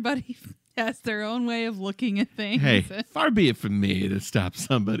 Everybody has their own way of looking at things. Hey, far be it from me to stop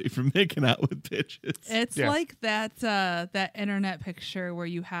somebody from making out with bitches. It's like that internet picture where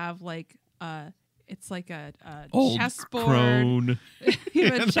you have like it's like a chessboard. Crone.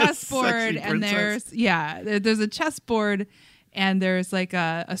 You have a chessboard, and there's a chessboard, and there's like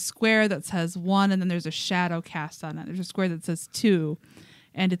a square that says 1, and then there's a shadow cast on it. There's a square that says 2,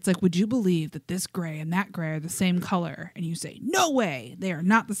 and it's like, would you believe that this gray and that gray are the same color? And you say, no way, they are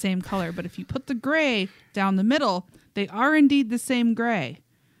not the same color. But if you put the gray down the middle, they are indeed the same gray.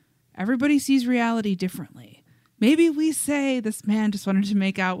 Everybody sees reality differently. Maybe we say this man just wanted to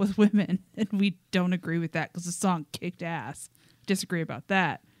make out with women, and we don't agree with that because the song kicked ass. Disagree about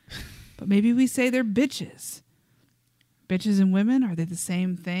that. But maybe we say they're bitches. Bitches and women, are they the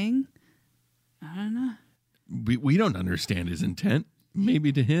same thing? I don't know. We don't understand his intent.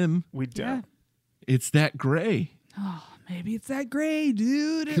 Maybe to him. We don't. Yeah. It's that gray. Oh, maybe it's that gray,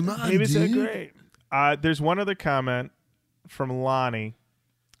 dude. Come on, Maybe it's that dude. gray. There's one other comment from Lonnie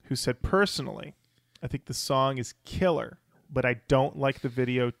who said, personally, I think the song is killer, but I don't like the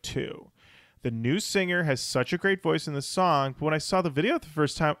video too. The new singer has such a great voice in the song, but when I saw the video the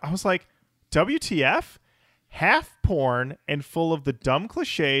first time, I was like, WTF? Half porn and full of the dumb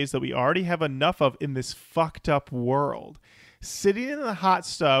cliches that we already have enough of in this fucked up world. Sitting in the hot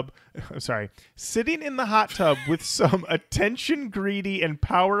tub with some attention-greedy and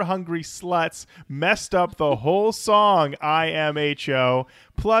power-hungry sluts messed up the whole song, IMHO.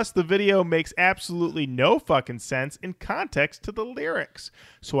 Plus, the video makes absolutely no fucking sense in context to the lyrics.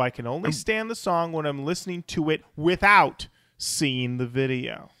 So I can only stand the song when I'm listening to it without seeing the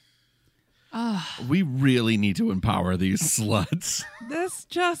video. We really need to empower these sluts.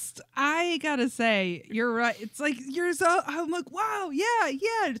 I gotta say, you're right. It's like, I'm like, wow, yeah.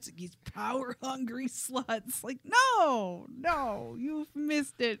 It's like these power hungry sluts. Like, no, you've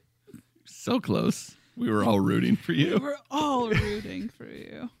missed it. So close. We were all rooting for you. We're all rooting for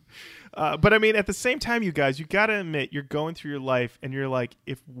you. But I mean, at the same time, you guys, you got to admit, you're going through your life and you're like,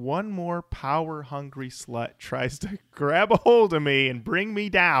 if one more power hungry slut tries to grab a hold of me and bring me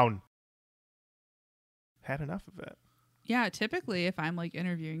down, had enough of it. Yeah, typically if I'm like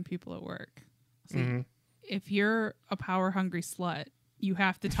interviewing people at work, if you're a power hungry slut, you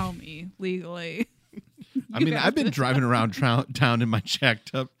have to tell me legally. I mean, I've been driving around town in my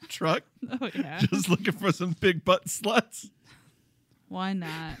jacked up truck. Oh, yeah. Just looking for some big butt sluts. Why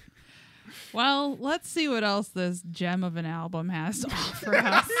not? Well, let's see what else this gem of an album has to offer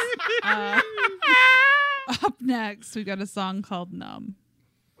us. Up next, we got a song called Numb.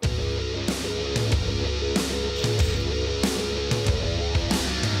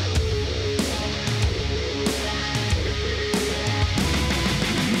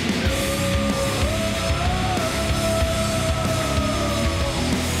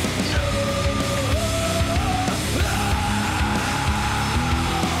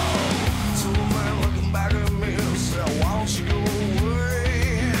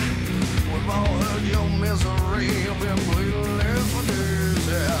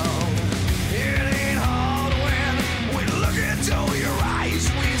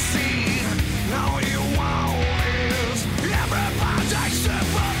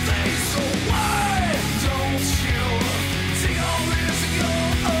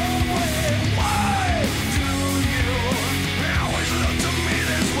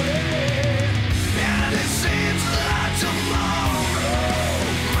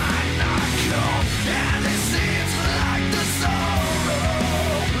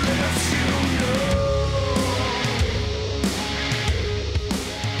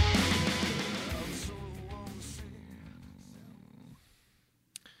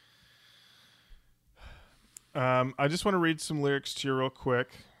 I just want to read some lyrics to you real quick.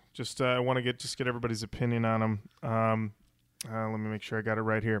 I want to get everybody's opinion on them. Let me make sure I got it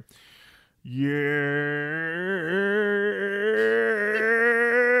right here. Yeah.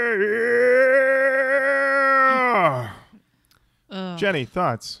 Jenny,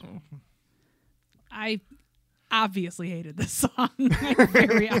 thoughts? I obviously hated this song. I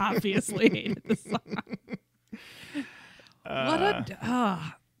very obviously hated this song.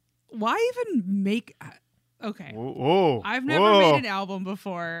 Why even make... Okay. Whoa. I've never made an album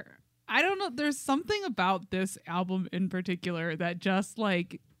before. I don't know. There's something about this album in particular that just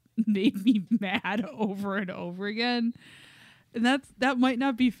like made me mad over and over again. And that might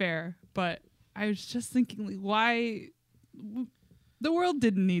not be fair, but I was just thinking, like, why the world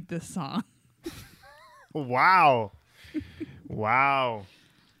didn't need this song. Wow.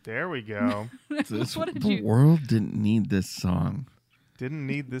 There we go. The world didn't need this song. Didn't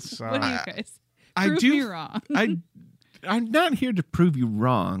need this song. What do you guys? Prove me wrong. I'm not here to prove you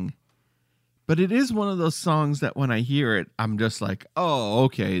wrong, but it is one of those songs that when I hear it, I'm just like, oh,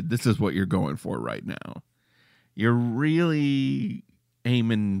 okay, this is what you're going for right now. You're really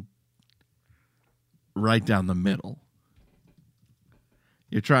aiming right down the middle.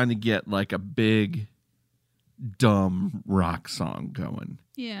 You're trying to get like a big, dumb rock song going.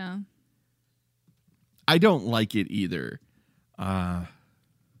 Yeah. I don't like it either.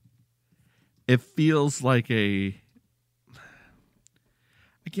 It feels like I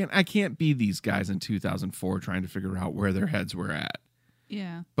can't be these guys in 2004 trying to figure out where their heads were at.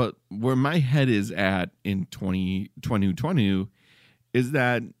 Yeah. But where my head is at in 2020 is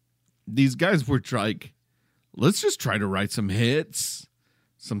that these guys were like, let's just try to write some hits,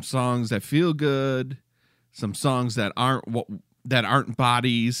 some songs that feel good, some songs that aren't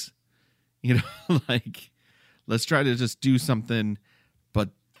bodies, you know, like let's try to just do something.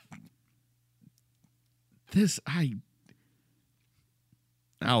 But this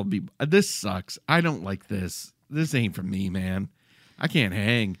sucks. I don't like this. This ain't for me, man. I can't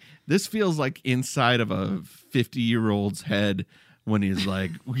hang. This feels like inside of a 50-year-old's head when he's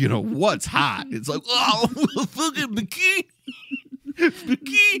like, you know, what's hot? It's like, oh, fucking bikini.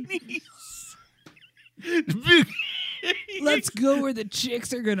 Bikinis. Let's go where the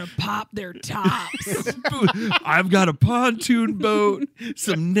chicks are gonna pop their tops. I've got a pontoon boat,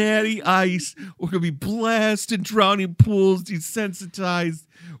 some natty ice. We're gonna be blasting drowning pools, desensitized.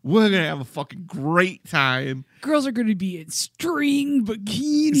 We're gonna have a fucking great time. Girls are gonna be in string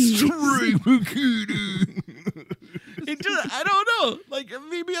bikinis. I don't know. Like,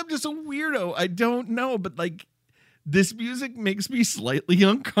 maybe I'm just a weirdo. I don't know. But like, this music makes me slightly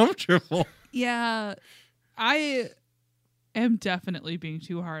uncomfortable. Yeah, I am definitely being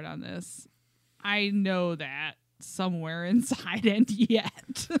too hard on this. I know that somewhere inside and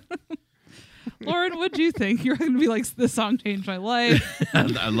yet. Lauren, what'd you think? You're going to be like, this song changed my life.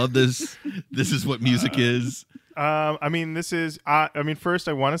 I love this. This is what music is. I mean, this is. First,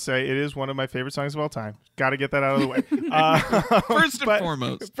 I want to say it is one of my favorite songs of all time. Got to get that out of the way. First and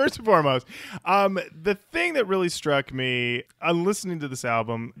foremost. First and foremost, the thing that really struck me on listening to this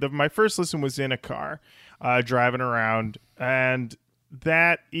album, my first listen was in a car, driving around, and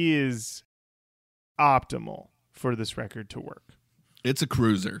that is optimal for this record to work. It's a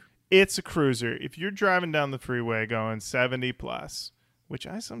cruiser. It's a cruiser. If you're driving down the freeway going 70 plus, which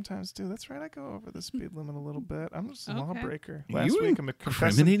I sometimes do. That's right. I go over the speed limit a little bit. I'm just a lawbreaker. Last week, I'm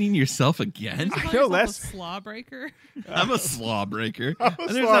incriminating yourself again. I know. A slaw breaker. I'm a slaw breaker. I'm a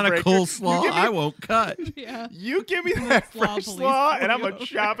There's slaw not breaker. a coleslaw I won't cut. Yeah. You give me that slaw fresh police slaw, and pull I'm you gonna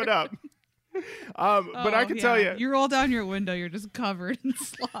chop it up. But I can tell you, You roll down your window, you're just covered in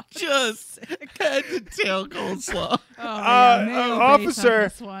slaw. Just head to tail coleslaw. officer.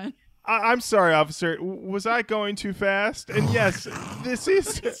 This one. I'm sorry, officer. Was I going too fast? And yes, this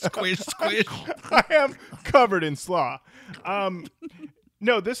is Squish, squish. I am covered in slaw.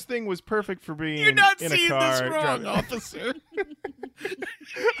 No, this thing was perfect for being You're not in seeing a car. this wrong, driving. officer.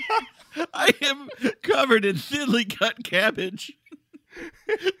 I am covered in thinly cut cabbage.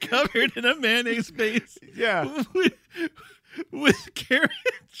 Covered in a mayonnaise base. Yeah. With carrots,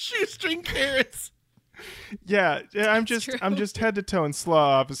 shoestring carrots. Yeah, I'm True. just head to toe in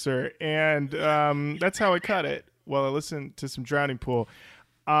slaw, officer, and that's how I cut it while I listen to some Drowning Pool.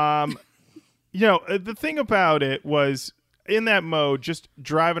 The thing about it was in that mode, just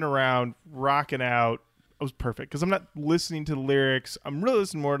driving around, rocking out, it was perfect because I'm not listening to the lyrics. I'm really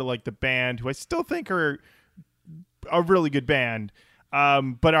listening more to like the band, who I still think are a really good band,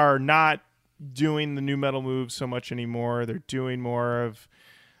 but are not doing the new metal moves so much anymore. They're doing more of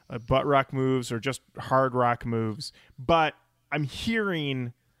butt rock moves or just hard rock moves, but I'm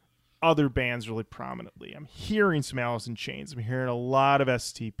hearing other bands really prominently. I'm hearing some Alice in Chains. I'm hearing a lot of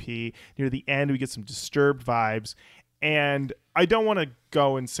STP. Near the end, we get some Disturbed vibes, and I don't want to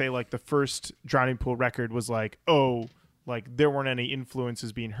go and say like the first Drowning Pool record was like, oh, like there weren't any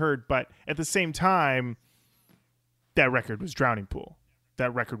influences being heard, but at the same time, that record was Drowning Pool.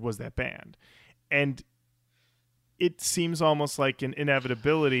 That record was that band, and it seems almost like an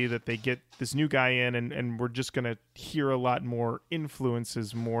inevitability that they get this new guy in and we're just going to hear a lot more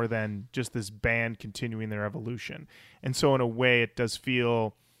influences more than just this band continuing their evolution. And so in a way, it does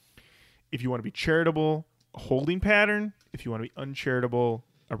feel, if you want to be charitable, a holding pattern. If you want to be uncharitable,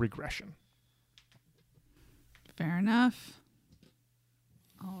 a regression. Fair enough.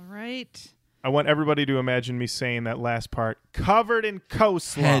 All right. I want everybody to imagine me saying that last part, covered in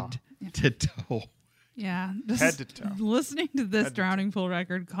coleslaw. Head to toe. Yeah. Just Head to toe. listening to this Head to Drowning Pool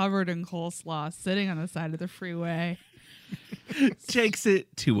record covered in coleslaw, sitting on the side of the freeway. Takes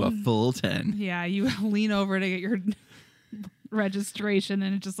it to a full 10. Yeah, you lean over to get your registration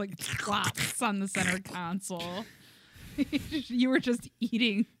and it just like flops on the center console. You were just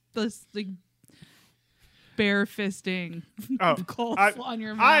eating this like bare fisting coleslaw on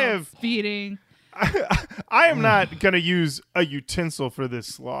your mouth, speeding. I am not going to use a utensil for this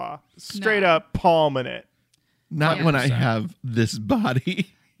slaw. Straight up palming it. Not when I have this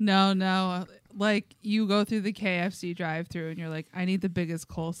body. No. Like you go through the KFC drive-thru and you're like, I need the biggest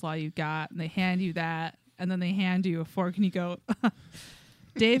coleslaw you got. And they hand you that. And then they hand you a fork and you go,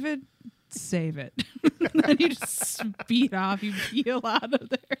 David, save it. And then you just speed off. You peel out of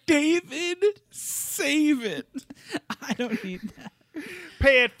there. David, save it. I don't need that.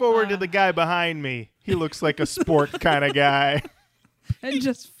 Pay it forward to the guy behind me. He looks like a sport kind of guy. And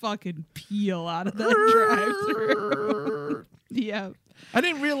just fucking peel out of that drive-thru. Yeah. I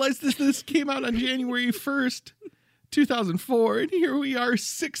didn't realize this came out on January 1st, 2004. And here we are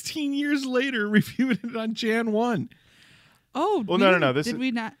 16 years later reviewing it on Jan 1. Oh, well, no. Did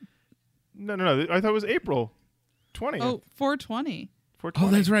we not? No. I thought it was April 20th. Oh, 420. 420.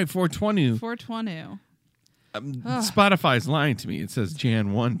 Oh, that's right. 420. 420. Spotify's lying to me. It says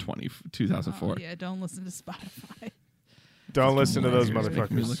Jan 1, 2004. Oh, yeah, don't listen to Spotify. Don't listen to those Making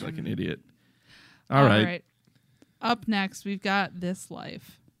me motherfuckers. look like an idiot. All right. Up next, we've got This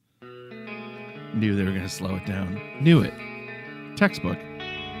Life. Knew they were going to slow it down. Knew it. Textbook.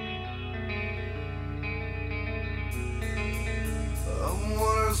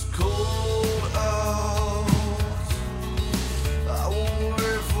 When it's cold out, I won't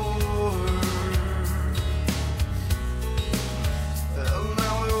wait for her. And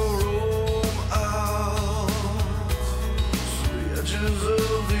now you'll roam out to the edges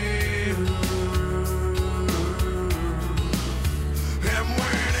of the earth.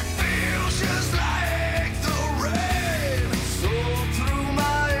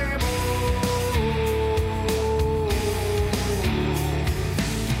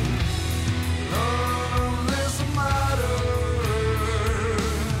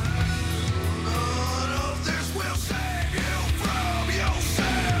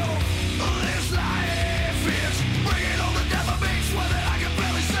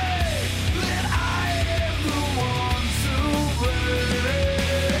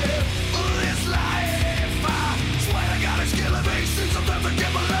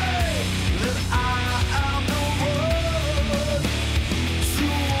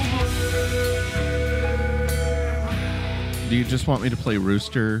 Do you just want me to play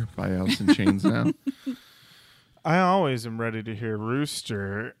Rooster by Alice in Chains now? I always am ready to hear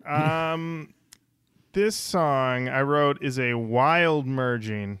Rooster. This song I wrote is a wild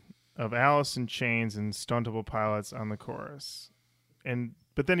merging of Alice in Chains and Stone Temple Pilots on the chorus.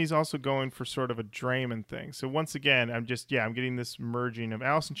 But then he's also going for sort of a Draiman thing. So once again, I'm getting this merging of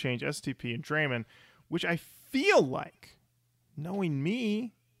Alice in Chains, STP, and Draiman, which I feel like, knowing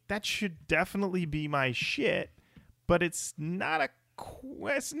me, that should definitely be my shit. But it's not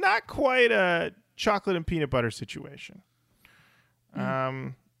quite a chocolate and peanut butter situation.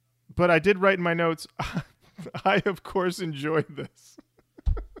 But I did write in my notes, I, of course, enjoyed this.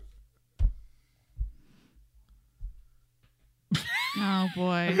 Oh,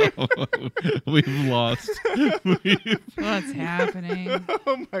 boy. We've lost. What's happening?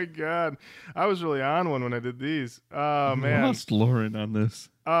 Oh, my God. I was really on one when I did these. Oh, man. Lost Lauren on this.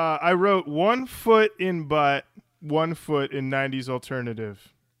 I wrote 1 foot in butt, 1 foot in 90s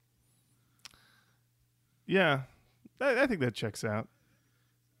alternative. Yeah, I think that checks out.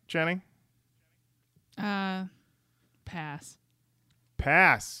 Jenny? Pass.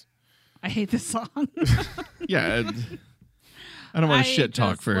 Pass. I hate this song. Yeah. I don't want to shit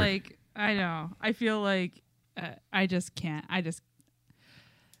talk for. I know. I feel like I just can't.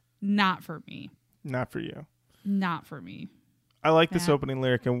 Not for me. Not for you. Not for me. I like this opening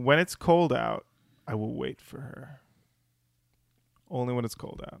lyric, and when it's cold out, I will wait for her. Only when it's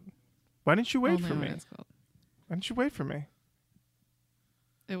cold out. Why didn't you wait for me? Why didn't you wait for me?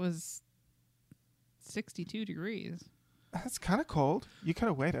 It was 62 degrees. That's kind of cold. You could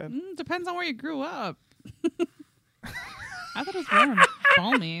have waited. Depends on where you grew up. I thought it was warm.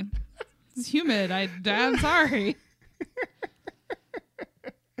 Balmy. It's humid. I'm sorry.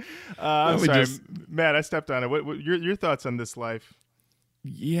 I'm sorry. Matt, I stepped on it. What your thoughts on this life?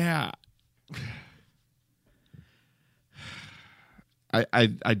 Yeah. I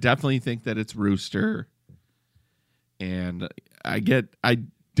definitely think that it's Rooster. And I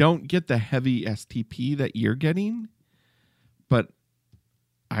don't get the heavy STP that you're getting, but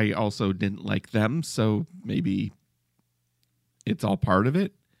I also didn't like them, so maybe it's all part of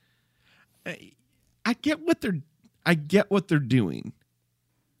it. I get what they're doing.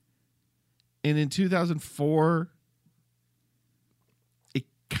 And in 2004, it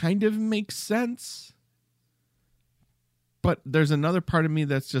kind of makes sense. But there's another part of me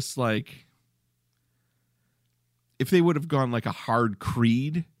that's just like, if they would have gone like a hard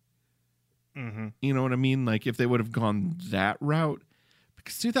Creed, you know what I mean? Like if they would have gone that route,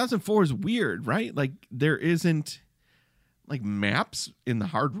 because 2004 is weird, right? Like there isn't like maps in the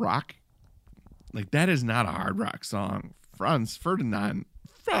hard rock. Like that is not a hard rock song. Franz Ferdinand.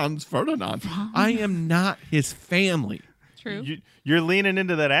 I am not his family. True. You're leaning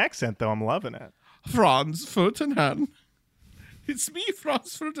into that accent, though. I'm loving it. Franz Ferdinand. It's me,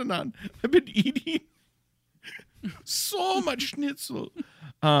 Franz Ferdinand. I've been eating so much schnitzel.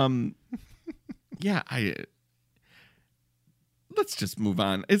 Yeah, let's just move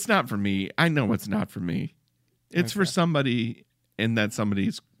on. It's not for me. I know it's not for me. It's for somebody, and that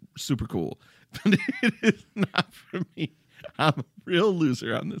somebody's super cool. But it is not for me. I'm a real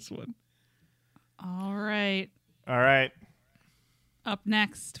loser on this one. All right. Up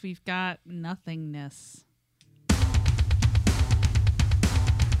next, we've got Nothingness.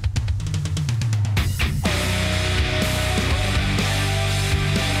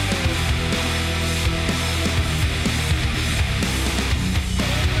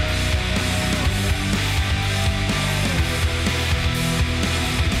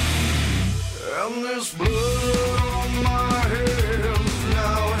 And this blood on my hands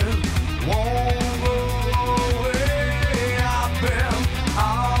now, it won't go away. I've been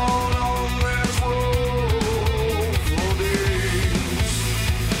out on this road for days,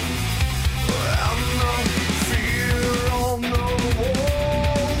 and the fear on the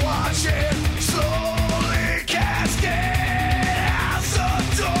wall, watch it slowly cascade as the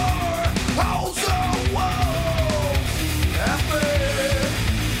door holds the wall.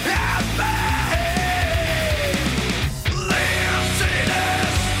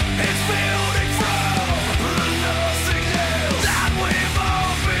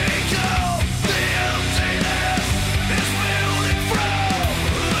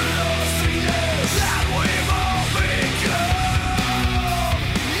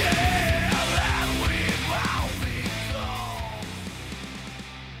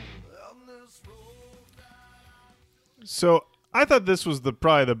 So I thought this was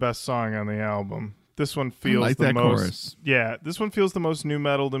probably the best song on the album. This one feels like the that most. chorus. Yeah, this one feels the most new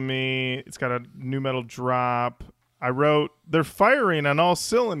metal to me. It's got a new metal drop. I wrote, they're firing on all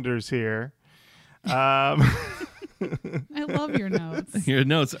cylinders here. I love your notes. Your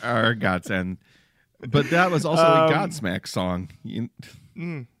notes are godsend. But that was also a Godsmack song.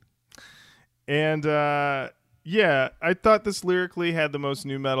 And yeah, I thought this lyrically had the most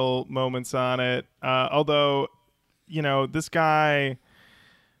nu metal moments on it. Although, this guy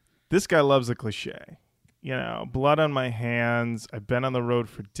loves a cliche. Blood on my hands. I've been on the road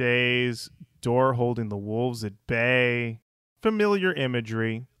for days. Door holding the wolves at bay. Familiar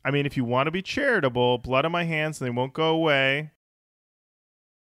imagery. I mean, if you want to be charitable, blood on my hands and they won't go away.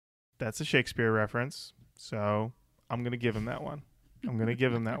 That's a Shakespeare reference. So I'm going to give him that one.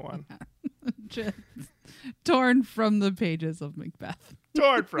 Just torn from the pages of Macbeth.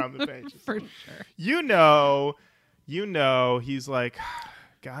 Torn from the pages. For sure. He's like,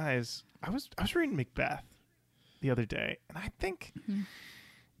 guys, I was reading Macbeth the other day, and I think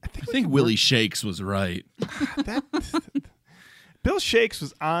Willie Shakes was right. Bill Shakes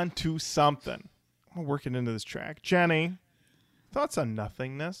was on to something. I'm working into this track. Jenny, thoughts on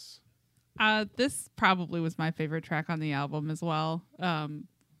Nothingness? This probably was my favorite track on the album as well. I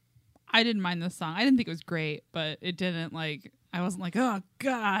didn't mind this song. I didn't think it was great, but it didn't I wasn't like, oh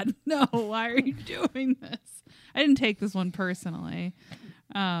God, no, why are you doing this? I didn't take this one personally.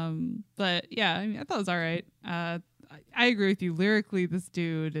 But yeah, I thought it was all right. I agree with you. Lyrically, this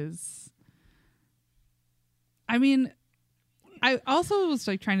dude is, I also was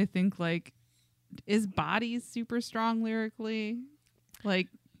trying to think is Body super strong lyrically?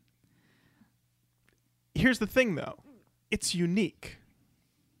 Here's the thing though. It's unique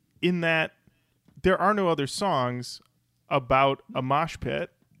in that there are no other songs about a mosh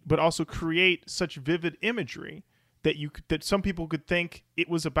pit, but also create such vivid imagery that some people could think it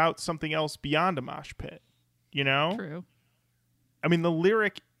was about something else beyond a mosh pit. True. The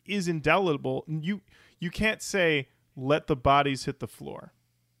lyric is indelible. You can't say let the bodies hit the floor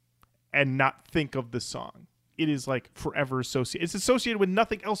and not think of the song. It is forever associated. It's associated with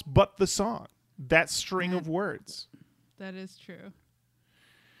nothing else but the song. That string of words. That is true.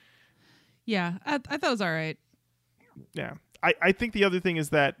 Yeah, I thought it was all right. Yeah. I think the other thing is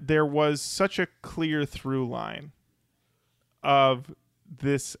that there was such a clear through line of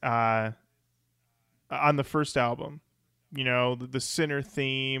this on the first album. The sinner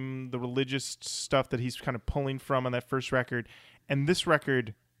theme, the religious stuff that he's kind of pulling from on that first record. And this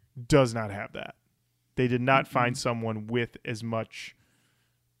record does not have that. They did not find someone with as much,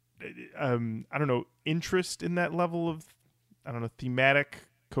 interest in that level of, thematic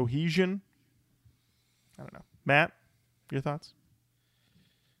cohesion. I don't know. Matt, your thoughts?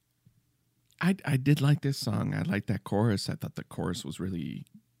 I did like this song. I liked that chorus. I thought the chorus was really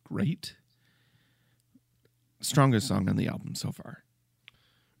great. Strongest song on the album so far.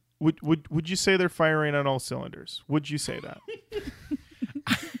 Would you say they're firing on all cylinders? Would you say that?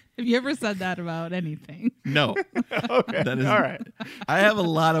 Have you ever said that about anything? No. Okay. That is, all right. I have a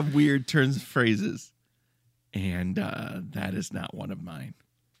lot of weird turns of phrases, and that is not one of mine.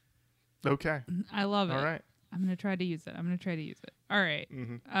 Okay. I love it. All right. I'm going to try to use it. All right.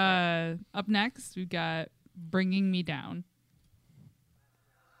 Mm-hmm. Up next, we've got Bringing Me Down.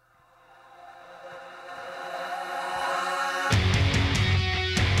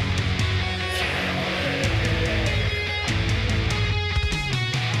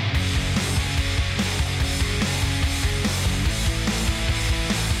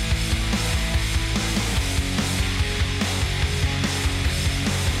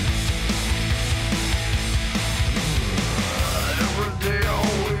 Every day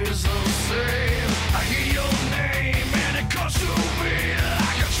always the same. I hear your name and it cuts to me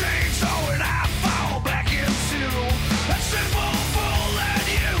like a chainsaw, and I fall back into a simple fool that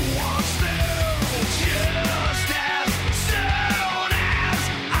you once knew. Just as soon as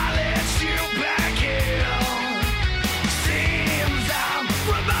I let you back in, seems I'm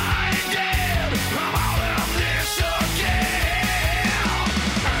reminded I'm all of this again.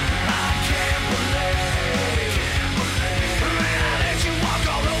 I can't believe I let you walk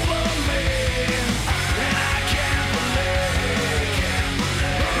all over me, and I can't believe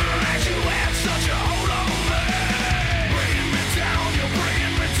that you had such a hold on me. Bringing me down, you're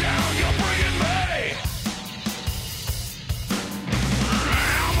bringing me down, you're bringing me.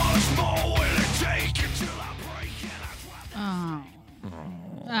 How much more will it take until I break and I drop?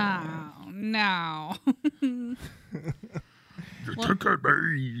 Oh, no. Look at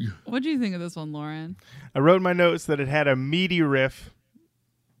me. What do you think of this one, Lauren? I wrote in my notes that it had a meaty riff,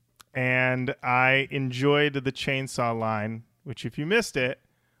 and I enjoyed the chainsaw line, which, if you missed it,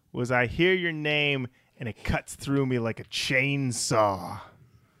 was I hear your name and it cuts through me like a chainsaw.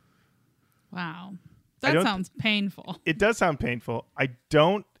 Wow. I That don't- sounds painful. It does sound painful. I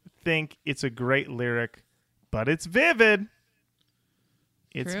don't think it's a great lyric but it's vivid.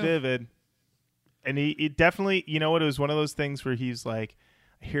 It's True. vivid. And he definitely, you know what, it was one of those things where he's like,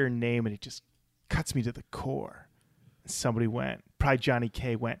 I hear a name and it just cuts me to the core. And somebody went, probably Johnny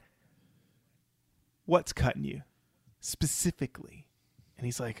K went, what's cutting you specifically? And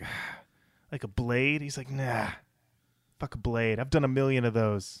he's like a blade? He's like, nah, fuck a blade. I've done 1 million of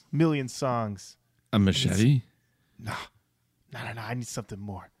those, 1 million songs. A machete? No, I need something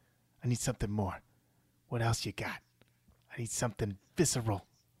more. What else you got? I need something visceral.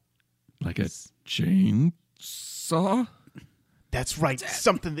 Like a chainsaw? That's right.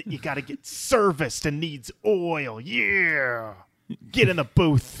 Something that you got to get serviced and needs oil. Yeah. Get in the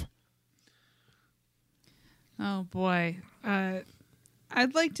booth. Oh boy.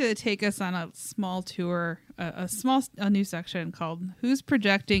 I'd like to take us on a small tour, a new section called "Who's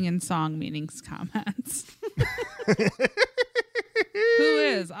Projecting in Song Meanings Comments." Who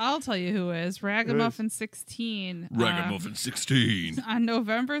is? I'll tell you who is. Ragamuffin 16. Ragamuffin 16. On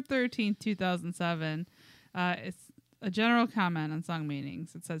November 13th, 2007. It's a general comment on song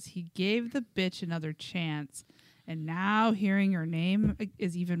meanings. It says, he gave the bitch another chance, and now hearing her name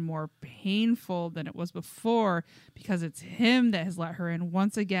is even more painful than it was before because it's him that has let her in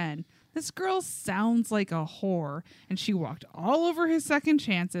once again. This girl sounds like a whore, and she walked all over his second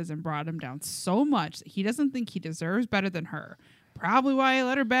chances and brought him down so much that he doesn't think he deserves better than her. Probably why I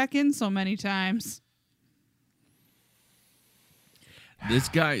let her back in so many times. This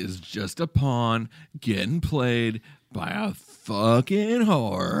guy is just a pawn getting played by a fucking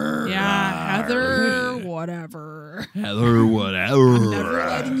whore. Yeah, Heather, whatever. Heather, whatever. I'm never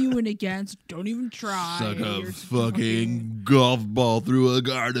letting you in again, so don't even try. Suck a You're such fucking golf ball through a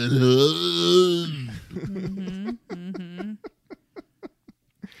garden.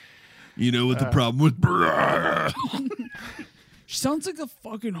 You know what the problem with She sounds like a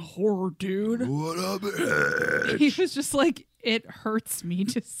fucking whore, dude. What up, bitch? He was just like, it hurts me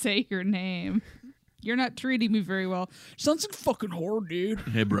to say your name. You're not treating me very well. She sounds like a fucking whore, dude.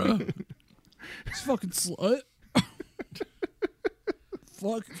 Hey, bro. It's fucking slut.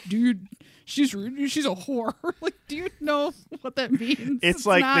 Fuck, dude. She's rude. She's a whore. Like, do you know what that means? It's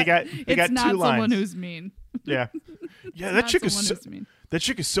like not, they got it's two not someone lines. who's mean. Yeah. Yeah, It's that not chick is someone who's mean. that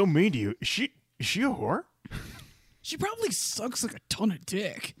chick is so mean to you. Is she a whore? She probably sucks like a ton of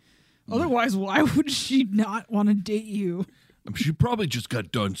dick. Otherwise, why would she not want to date you? She probably just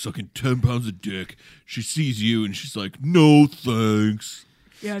got done sucking 10 pounds of dick. She sees you and she's like, no thanks.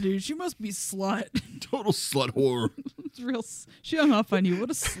 Yeah, dude, she must be slut. Total slut whore. It's real. She hung up on you. What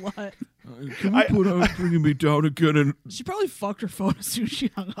a slut. Can you put out bringing me down again? And She probably fucked her phone as soon as she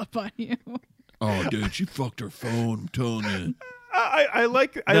hung up on you. oh, dude, she fucked her phone. I'm telling you. I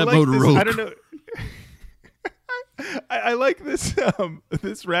like this. Motorola. I don't know. I like this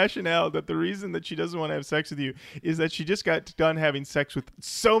this rationale that the reason that she doesn't want to have sex with you is that she just got done having sex with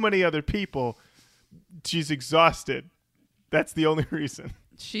so many other people. She's exhausted. That's the only reason.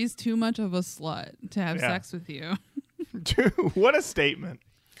 She's too much of a slut to have Yeah. sex with you. Dude, what a statement.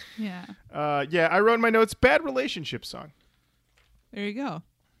 Yeah. Yeah, I wrote in my notes, bad relationship song. There you go.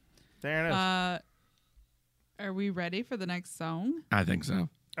 There it is. Are we ready for the next song? I think so.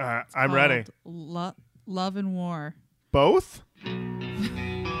 I'm ready. Love and War. Both?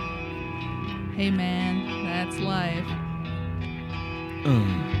 Hey man, that's life.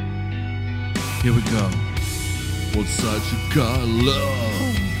 Here we go. One side you got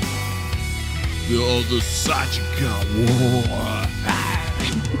love, the other side you got war.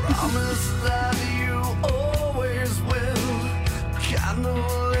 Promise that you always will. Candle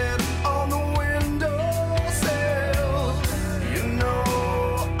lit on the windowsill. You know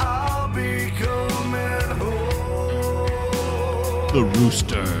I'll be coming home. The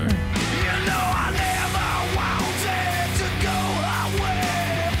rooster. You know I never wanted to go away.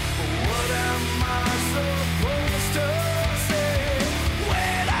 What am I supposed to say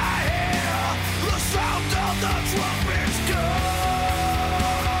when I hear the sound of the trumpets go?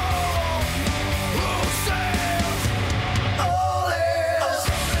 Who says all is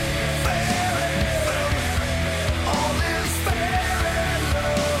fair in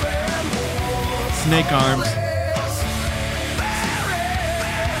love and war? Snake arms.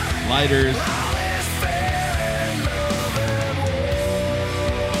 Lighters.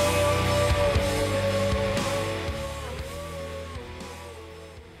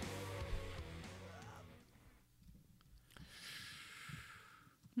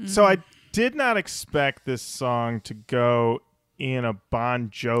 So I did not expect this song to go in a Bon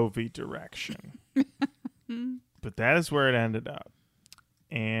Jovi direction. But that is where it ended up.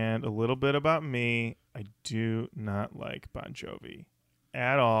 And a little bit about me, I do not like Bon Jovi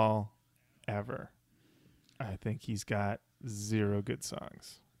at all, ever. I think he's got 0 good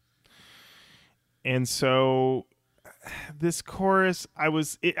songs. And so this chorus,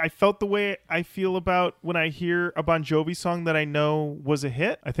 I felt the way I feel about when I hear a Bon Jovi song that I know was a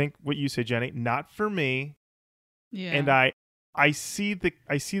hit. I think what you say, Jenny, not for me. Yeah. And I see the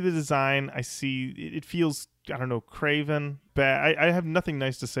design. I see it feels, I don't know, craven. Bad. I have nothing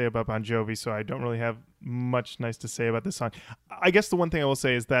nice to say about Bon Jovi, so I don't really have much nice to say about this song. I guess the one thing I will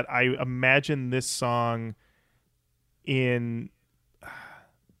say is that I imagine this song in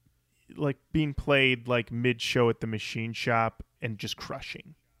like being played like mid-show at the machine shop and just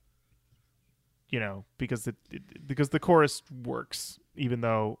crushing. You know, because the chorus works, even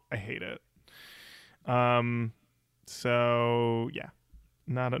though I hate it. So yeah,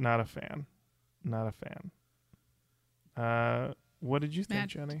 not a fan. What did you think, Matt,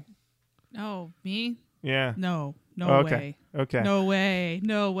 Jenny? Oh, me? Yeah. No Okay. way. Okay. No way.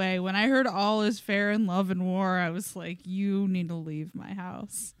 When I heard All Is Fair in Love and War, I was like, you need to leave my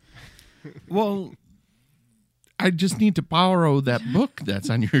house. Well, I just need to borrow that book that's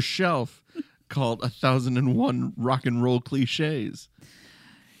on your shelf called 1001 Rock and Roll Cliches.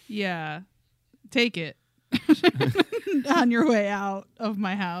 Yeah. Take it on your way out of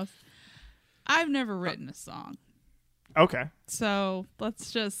my house. I've never written a song. Okay. So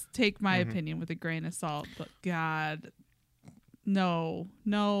let's just take my opinion with a grain of salt. But God, no.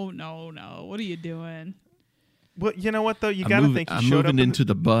 What are you doing? Well, you know what though? You got to think he I'm showed up moving into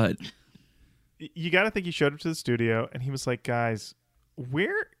the bud. You got to think he showed up to the studio and he was like, "Guys,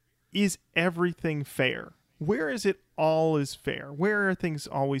 where is everything fair? Where is it all is fair? Where are things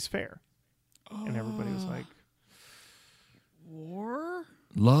always fair?" And everybody was like, War?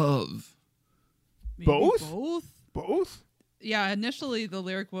 Love. Maybe Both? Both? Yeah, initially the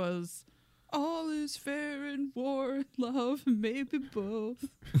lyric was, all is fair in war and love, maybe both.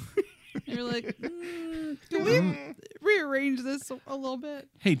 And you're like, can we rearrange this a little bit?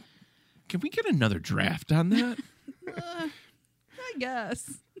 Hey, can we get another draft on that? I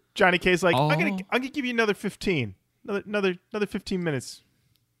guess. Johnny K's like, Oh. I'm gonna give you another 15. Another 15 minutes.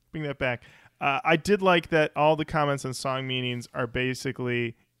 Bring that back. I did like that all the comments on song meanings are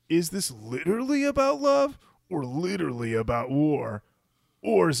basically, is this literally about love or literally about war?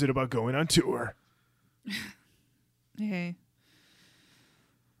 Or is it about going on tour? Hey.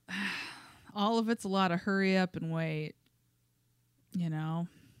 All of it's a lot of hurry up and wait. You know?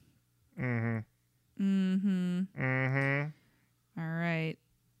 Mm-hmm. All right.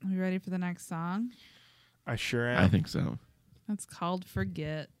 Are we ready for the next song? I sure am. I think so. That's called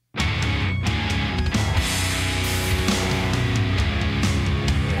Forget.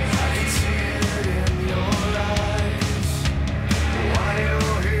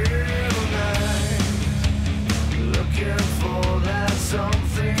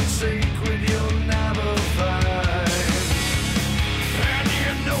 Something sacred you'll never find. And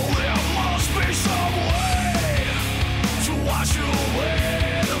you know there must be some way to wash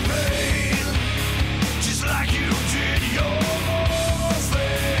away the pain, just like you did your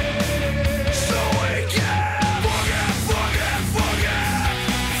thing. So we can forget the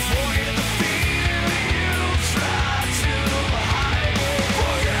fear you tried to hide.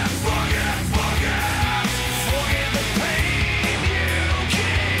 Forget the pain you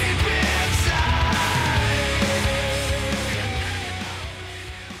keep inside.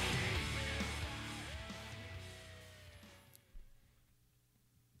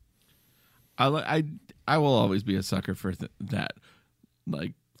 I will always be a sucker for that.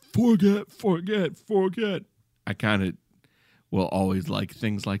 Like, forget. I kind of will always like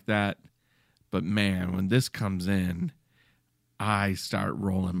things like that. But man, when this comes in, I start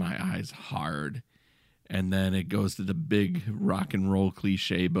rolling my eyes hard. And then it goes to the big rock and roll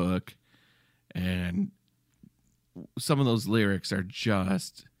cliche book. And some of those lyrics are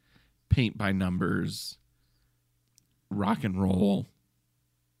just paint by numbers, rock and roll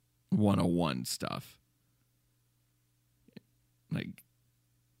 101 stuff. Like,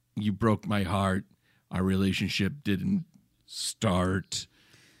 you broke my heart. Our relationship didn't start.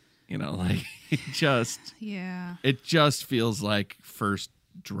 You know, like, Yeah. it just feels like first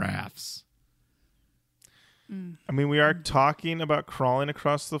drafts. I mean, we are talking about crawling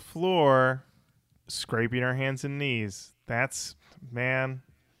across the floor, scraping our hands and knees. That's, man,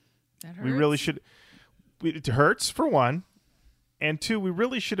 That hurts. we really should. It hurts, for one. And two, we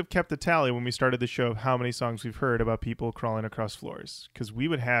really should have kept the tally when we started the show of how many songs we've heard about people crawling across floors. Because we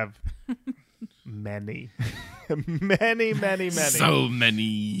would have many. many. So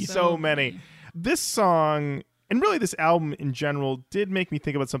many. So many. This song, and really this album in general, did make me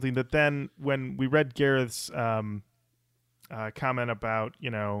think about something that then, when we read Gareth's comment about,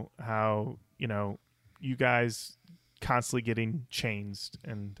 how, you guys constantly getting changed,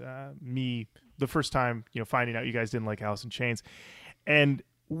 and me the first time, finding out you guys didn't like Alice in Chains, and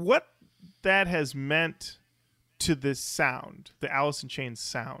what that has meant to this sound, the Alice in Chains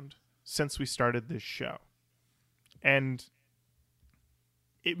sound, since we started this show. And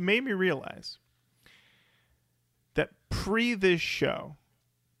it made me realize that pre this show,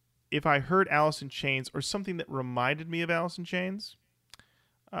 if I heard Alice in Chains or something that reminded me of Alice in Chains,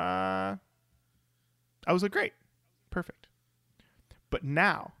 I was like, great, perfect. But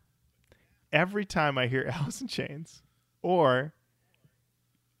now, every time I hear Alice in Chains, or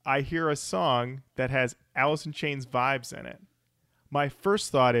I hear a song that has Alice in Chains vibes in it, my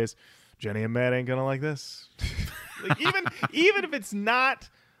first thought is, Jenny and Matt ain't gonna like this. Like, even if it's not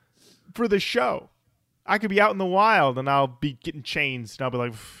for the show, I could be out in the wild and I'll be getting chains and I'll be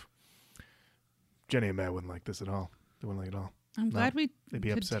like, Jenny and Matt wouldn't like this at all. They wouldn't like it at all. I'm glad we they'd be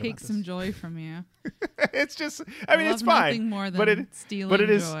could upset take about some this. joy from you. It's just, I mean, it's love fine. nothing more than but it stealing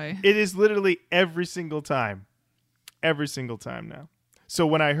joy. It is literally every single time now. So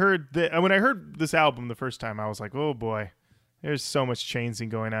when I heard this album the first time, I was like, oh boy, there's so much chainsing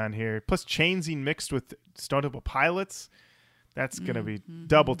going on here. Plus chainsing mixed with Stone Temple Pilots. That's going to be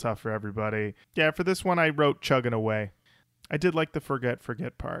double tough for everybody. Yeah, for this one, I wrote Chugging Away. I did like the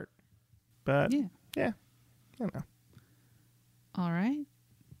forget part. But, yeah, I don't know. All right.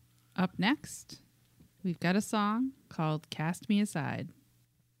 Up next, we've got a song called Cast Me Aside.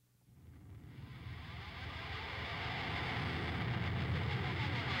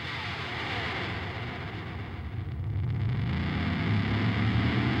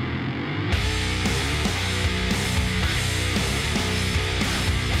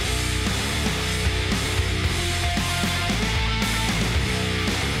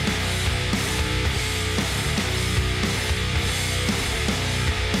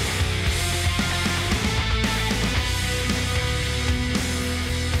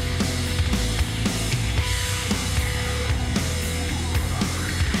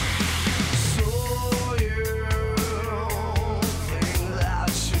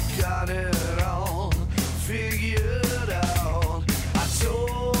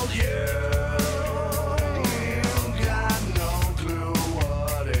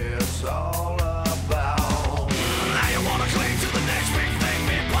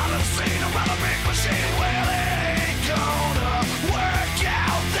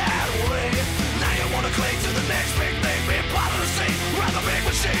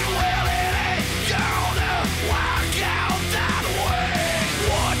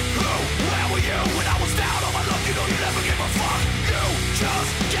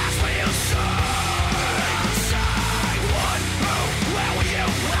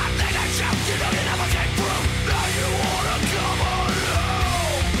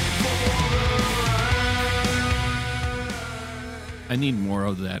 I need more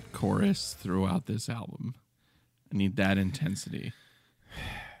of that chorus throughout this album. I need that intensity.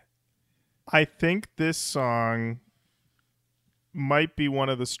 I think this song might be one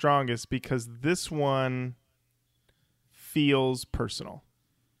of the strongest because this one feels personal.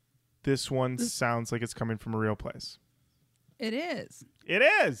 This one sounds like it's coming from a real place. It is. It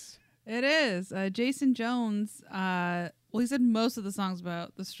is. It is. Jason Jones, he said most of the songs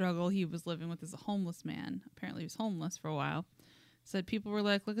about the struggle he was living with as a homeless man. Apparently he was homeless for a while. Said people were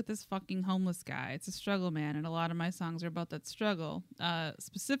like, look at this fucking homeless guy. It's a struggle, man. And a lot of my songs are about that struggle.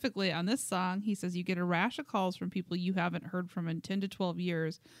 Specifically on this song, he says you get a rash of calls from people you haven't heard from in 10 to 12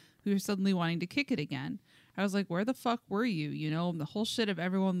 years who are suddenly wanting to kick it again. I was like, where the fuck were you? The whole shit of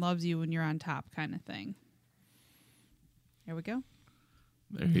everyone loves you when you're on top kind of thing. Here we go.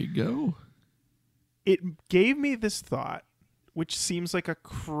 There you go. It gave me this thought, which seems like a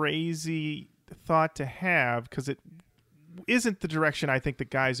crazy thought to have because it isn't the direction I think the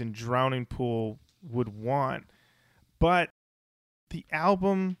guys in Drowning Pool would want. But the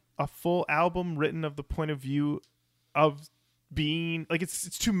album, a full album written of the point of view of being, like,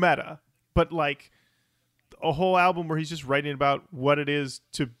 it's too meta, but like a whole album where he's just writing about what it is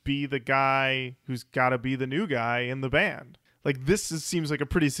to be the guy who's got to be the new guy in the band. Like, seems like a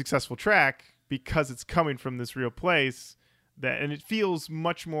pretty successful track because it's coming from this real place and it feels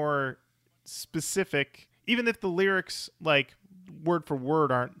much more specific. Even if the lyrics, like, word for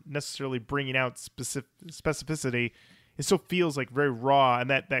word aren't necessarily bringing out specificity, it still feels like very raw. And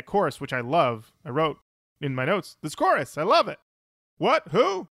that chorus, which I love, I wrote in my notes, this chorus, I love it. What?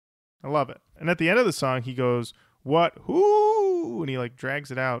 Who? I love it. And at the end of the song, he goes, what? Who? And he, like, drags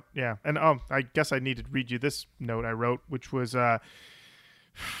it out. Yeah. And I guess I need to read you this note I wrote, which was,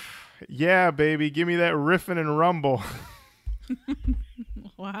 yeah, baby, give me that riffing and rumble.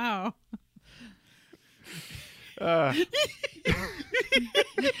 Wow.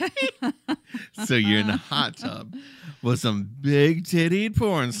 So you're in a hot tub with some big tittied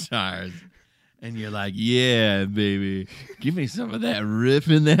porn stars. And you're like, yeah, baby, give me some of that riff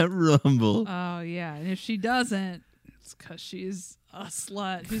and that rumble. Oh, yeah. And if she doesn't, it's because she's a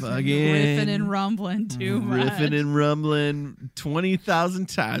slut who's Fucking riffing and rumbling too much. Riffing and rumbling 20,000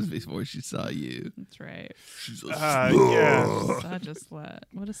 times before she saw you. That's right. She's a Yeah. Such a slut.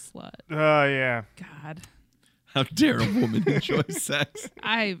 What a slut. Yeah. God. How dare a woman enjoy sex?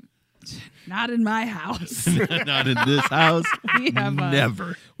 Not in my house. Not in this house.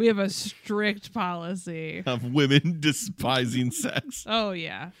 Never. We have a strict policy of women despising sex. Oh,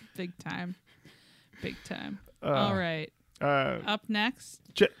 yeah. Big time. Big time. All right. Up next.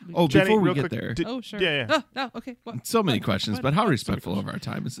 Jenny, before we get there. Sure. Yeah. Oh, okay. What? So many questions, but how respectful of our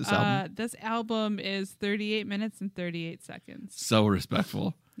time is this album? This album is 38 minutes and 38 seconds. So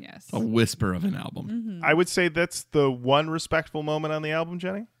respectful. Yes. A whisper of an album. Mm-hmm. I would say that's the one respectful moment on the album,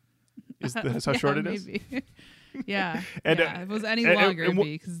 Jenny. Is this how short it is? Maybe. Yeah. And, if it was any longer, it'd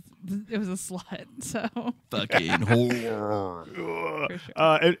be because it was a slut. So fucking whore. For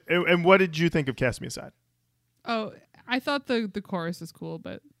sure. And what did you think of Cast Me Aside? Oh, I thought the chorus was cool,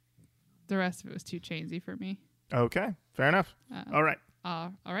 but the rest of it was too chainsy for me. Okay, fair enough. All right.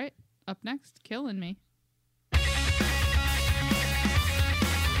 All right. Up next, Killing Me.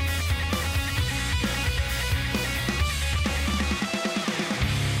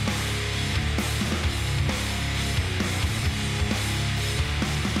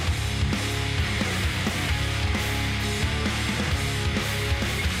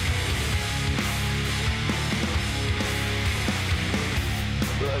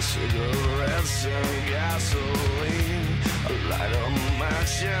 Cigarettes and gasoline. I light a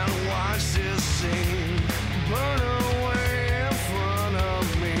match and watch this scene burn away in front of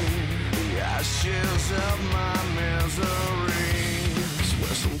me. The ashes of my misery.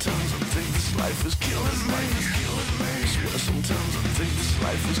 Swear sometimes I think this life is killing me. Swear sometimes I think this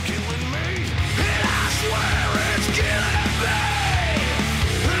life is killing me. And I swear it's killing me.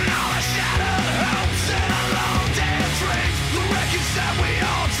 And all the shattered hopes and a long dead dreams. The wreckage that we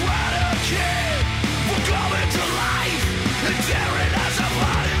all try to keep. We're coming to life and tearing us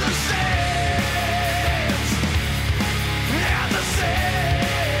apart in the sands. And the sands.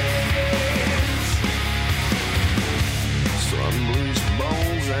 Sun-bleached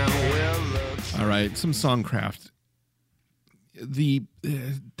bones and weather. All right, some songcraft.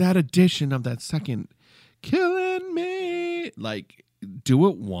 That addition of that second killing me, like, do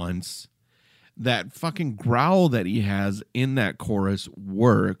it once. That fucking growl that he has in that chorus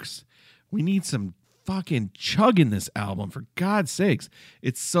works. We need some fucking chug in this album, for God's sakes.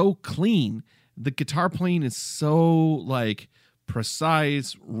 It's so clean. The guitar playing is so like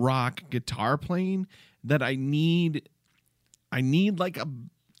precise rock guitar playing that I need like a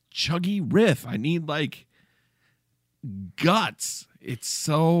chuggy riff. I need like guts. It's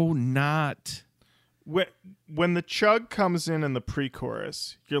so not. When the chug comes in the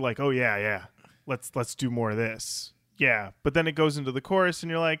pre-chorus, you're like, oh yeah, let's do more of this. Yeah, but then it goes into the chorus and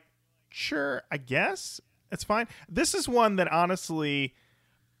you're like, sure, I guess it's fine. This is one that honestly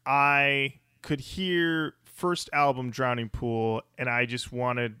I could hear first album Drowning Pool and I just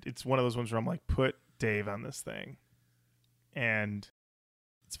wanted, it's one of those ones where I'm like, put Dave on this thing. And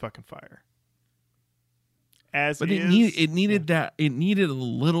it's fucking fire. But it needed that. It needed a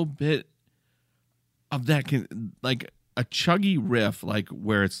little bit of that, like a chuggy riff, like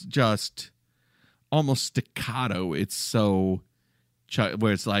where it's just almost staccato. It's so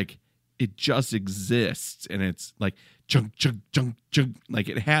where it's like it just exists, and it's like chug chug chug chug, like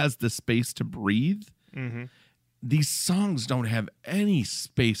it has the space to breathe. Mm-hmm. These songs don't have any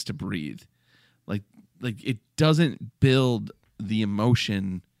space to breathe. Like it doesn't build the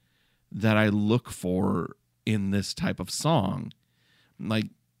emotion that I look for in this type of song. Like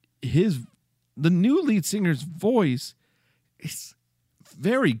the new lead singer's voice is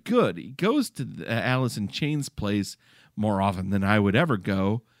very good. He goes to Alice in Chains place more often than I would ever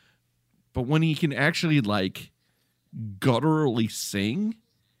go. But when he can actually like gutturally sing,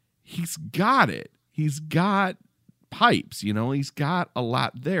 he's got it. He's got pipes, he's got a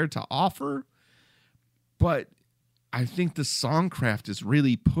lot there to offer. But I think the songcraft is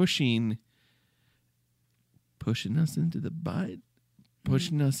really pushing us into the butt,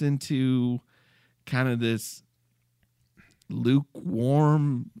 pushing us into kind of this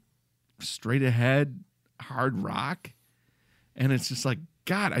lukewarm, straight ahead hard rock. And it's just like,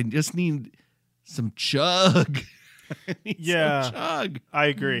 God, I just need some chug. Some chug. I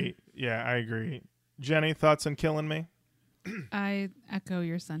agree. Yeah, I agree. Jenny, thoughts on Killing Me? I echo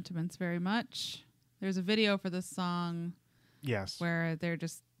your sentiments very much. There's a video for this song Yes. where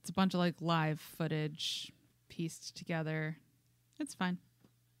it's a bunch of like live footage pieced together. It's fine.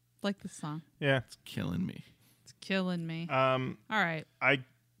 Like this song. Yeah. It's killing me. It's killing me. All right.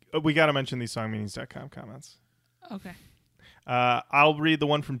 We got to mention these songmeanings.com comments. Okay. I'll read the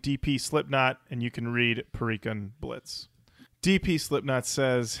one from DP Slipknot, and you can read Perican Blitz. DP Slipknot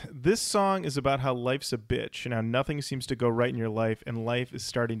says, this song is about how life's a bitch and how nothing seems to go right in your life, and life is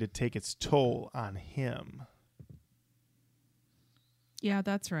starting to take its toll on him. Yeah,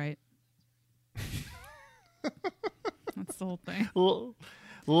 that's right. That's the whole thing.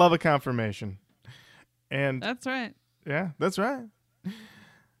 Love a confirmation. And That's right. yeah, that's right.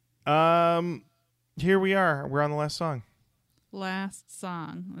 Here we are. We're on the last song. Last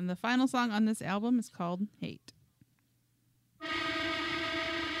song. And the final song on this album is called Hate.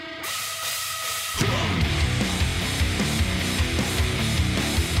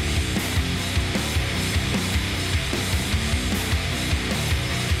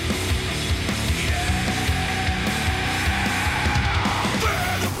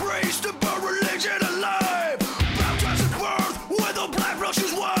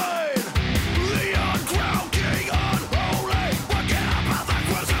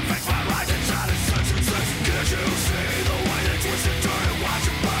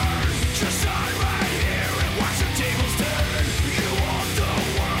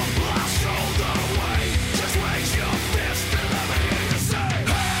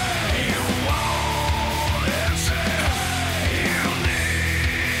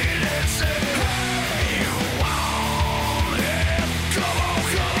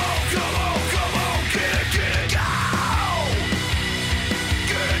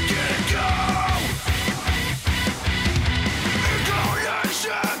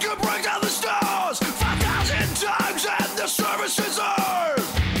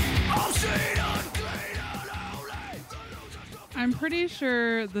 I'm pretty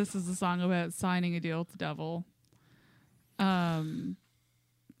sure this is a song about signing a deal with the devil. And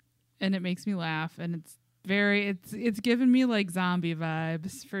it makes me laugh, and it's giving me like zombie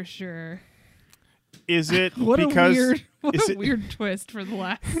vibes for sure. Is it What because a weird twist for the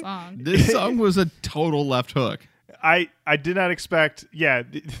last song. This song was a total left hook. I did not expect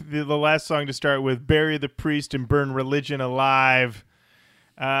the last song to start with bury the priest and burn religion alive.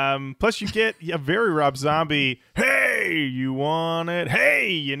 Plus you get a very Rob Zombie, hey, you want it, hey,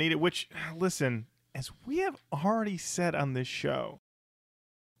 you need it, which, listen, as we have already said on this show,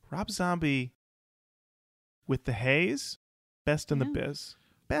 Rob Zombie with the haze, best in the biz.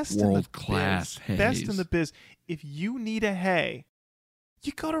 Best in the World-class biz. haze. Best in the biz. If you need a hay,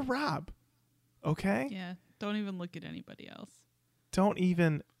 you go to Rob. Okay? Yeah, don't even look at anybody else. Don't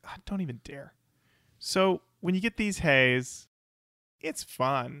even dare. So when you get these hays, it's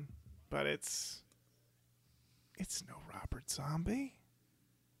fun, but it's no Robert Zombie.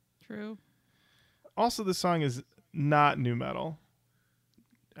 True. Also, the song is not nu metal.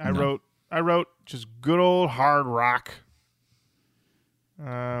 I No. wrote just good old hard rock.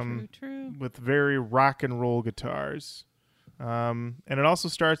 True. With very rock and roll guitars. And it also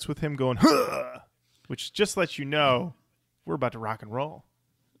starts with him going, huh! Which just lets you know we're about to rock and roll.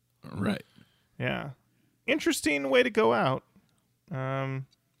 Right. Yeah. Interesting way to go out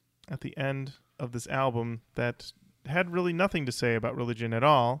at the end of this album that had really nothing to say about religion at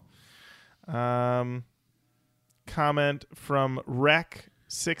all. Comment from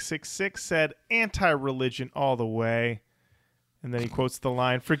Rec666 said, anti-religion all the way. And then he quotes the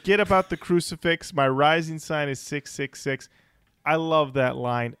line, forget about the crucifix. My rising sign is 666. I love that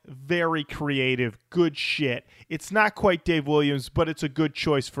line. Very creative. Good shit. It's not quite Dave Williams, but it's a good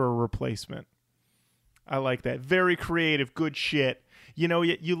choice for a replacement. I like that. Very creative. Good shit. You know,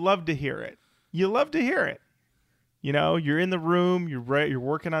 you love to hear it. You love to hear it. You know, you're in the room. You're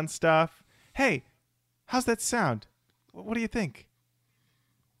working on stuff. Hey, how's that sound? What do you think?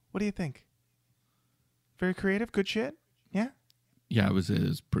 What do you think? Very creative. Good shit. Yeah. Yeah, it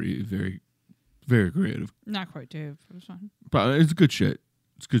was pretty, very, very creative. Not quite Dave. It was fine. But it's good shit.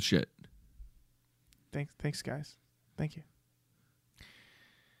 It's good shit. Thanks, guys. Thank you.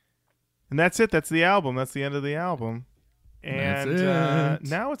 And that's it. That's the album. That's the end of the album. And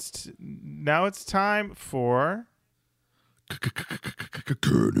That's it. now it's time for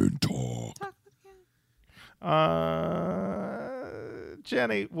Canon talk.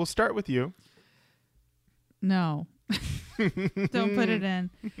 Jenny. We'll start with you. No. Don't put it in.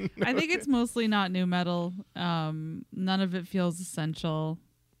 I think it's mostly not nu metal. None of it feels essential.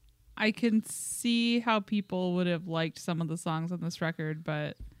 I can see how people would have liked some of the songs on this record,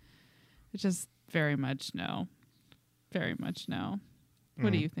 but it's just very much no. Very much no.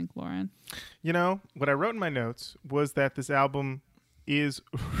 What do you think, Lauren? You know, what I wrote in my notes was that this album is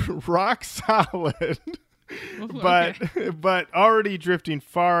rock solid, but already drifting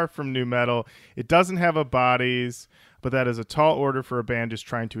far from nu metal. It doesn't have a bodies, but that is a tall order for a band just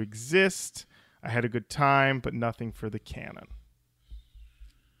trying to exist. I had a good time, but nothing for the canon.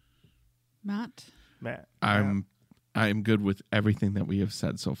 Matt. I'm good with everything that we have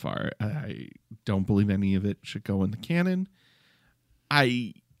said so far. I don't believe any of it should go in the canon.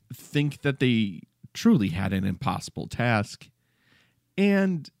 I think that they truly had an impossible task,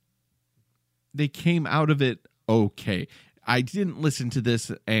 and they came out of it okay. I didn't listen to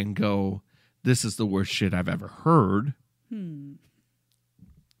this and go, this is the worst shit I've ever heard.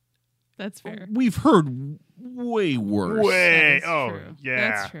 That's fair. We've heard way worse.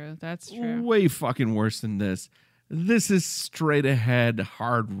 That's true. Way fucking worse than this. This is straight ahead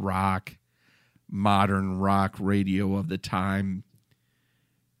hard rock, modern rock radio of the time.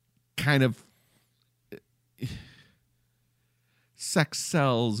 Kind of sex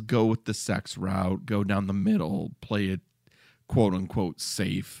sells, go with the sex route, go down the middle, play it quote unquote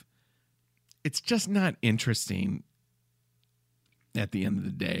safe. It's just not interesting at the end of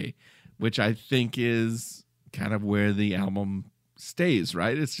the day, which I think is kind of where the album stays,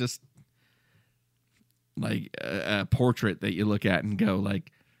 right? It's just like a portrait that you look at and go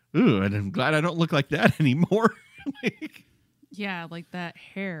like, ooh, and I'm glad I don't look like that anymore. Yeah, like that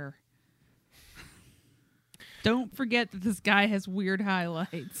hair. Don't forget that this guy has weird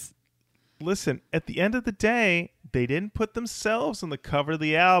highlights. Listen, at the end of the day, they didn't put themselves on the cover of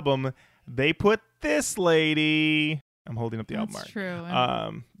the album. They put this lady. I'm holding up the album art. That's true.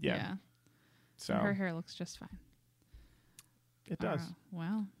 Yeah. So her hair looks just fine. It does.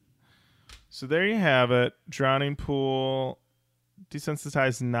 Wow. So there you have it. Drowning Pool,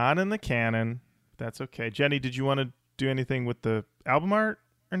 Desensitized, not in the canon. That's okay. Jenny, did you want to do anything with the album art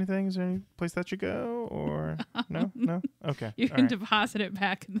or anything? Is there any place that you go or no? No? Okay. You can deposit it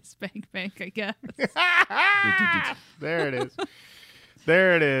back in the spank bank, I guess. There it is.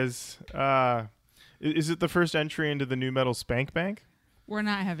 There it is. Is it the first entry into the nu metal spank bank? We're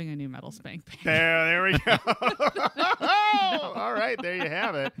not having a nu metal spank bank. There we go. All right, there you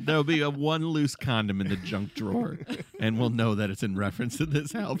have it. There'll be a one loose condom in the junk drawer, and we'll know that it's in reference to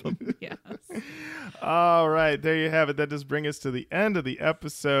this album. Yes. All right, there you have it. That does bring us to the end of the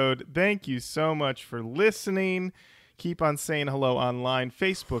episode. Thank you so much for listening. Keep on saying hello online,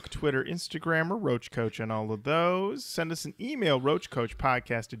 Facebook, Twitter, Instagram, or Roach Coach on all of those. Send us an email,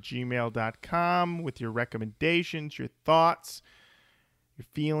 roachcoachpodcast@gmail.com, with your recommendations, your thoughts, your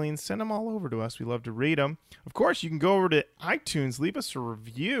feelings. Send them all over to us. We love to read them. Of course, you can go over to iTunes, leave us a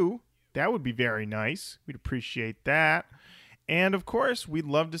review. That would be very nice. We'd appreciate that. And, of course, we'd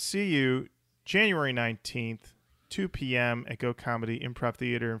love to see you January 19th, 2 p.m. at Go Comedy Improv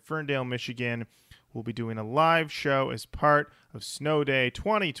Theater in Ferndale, Michigan. We'll be doing a live show as part of Snow Day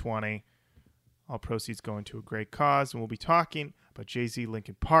 2020. All proceeds going to a great cause. And we'll be talking about Jay-Z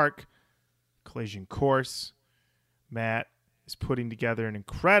Linkin Park, Collision Course. Matt is putting together an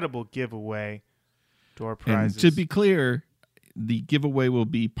incredible giveaway. Door prizes. And to be clear, the giveaway will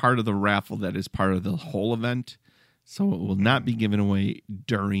be part of the raffle that is part of the whole event. So it will not be given away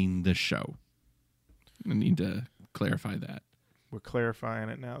during the show. I need to clarify that. We're clarifying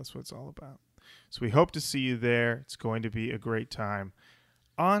it now. That's what it's all about. So we hope to see you there. It's going to be a great time.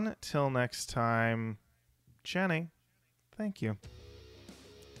 Until next time, Jenny, thank you.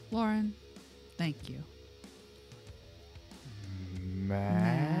 Lauren, thank you.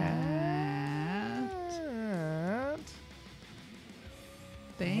 Matt.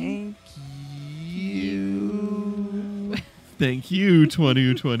 Thank you. Thank you,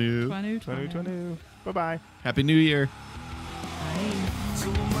 2020. 2020. Bye-bye. Happy New Year. Bye.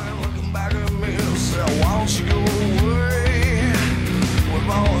 Back at me and say, why don't you go away?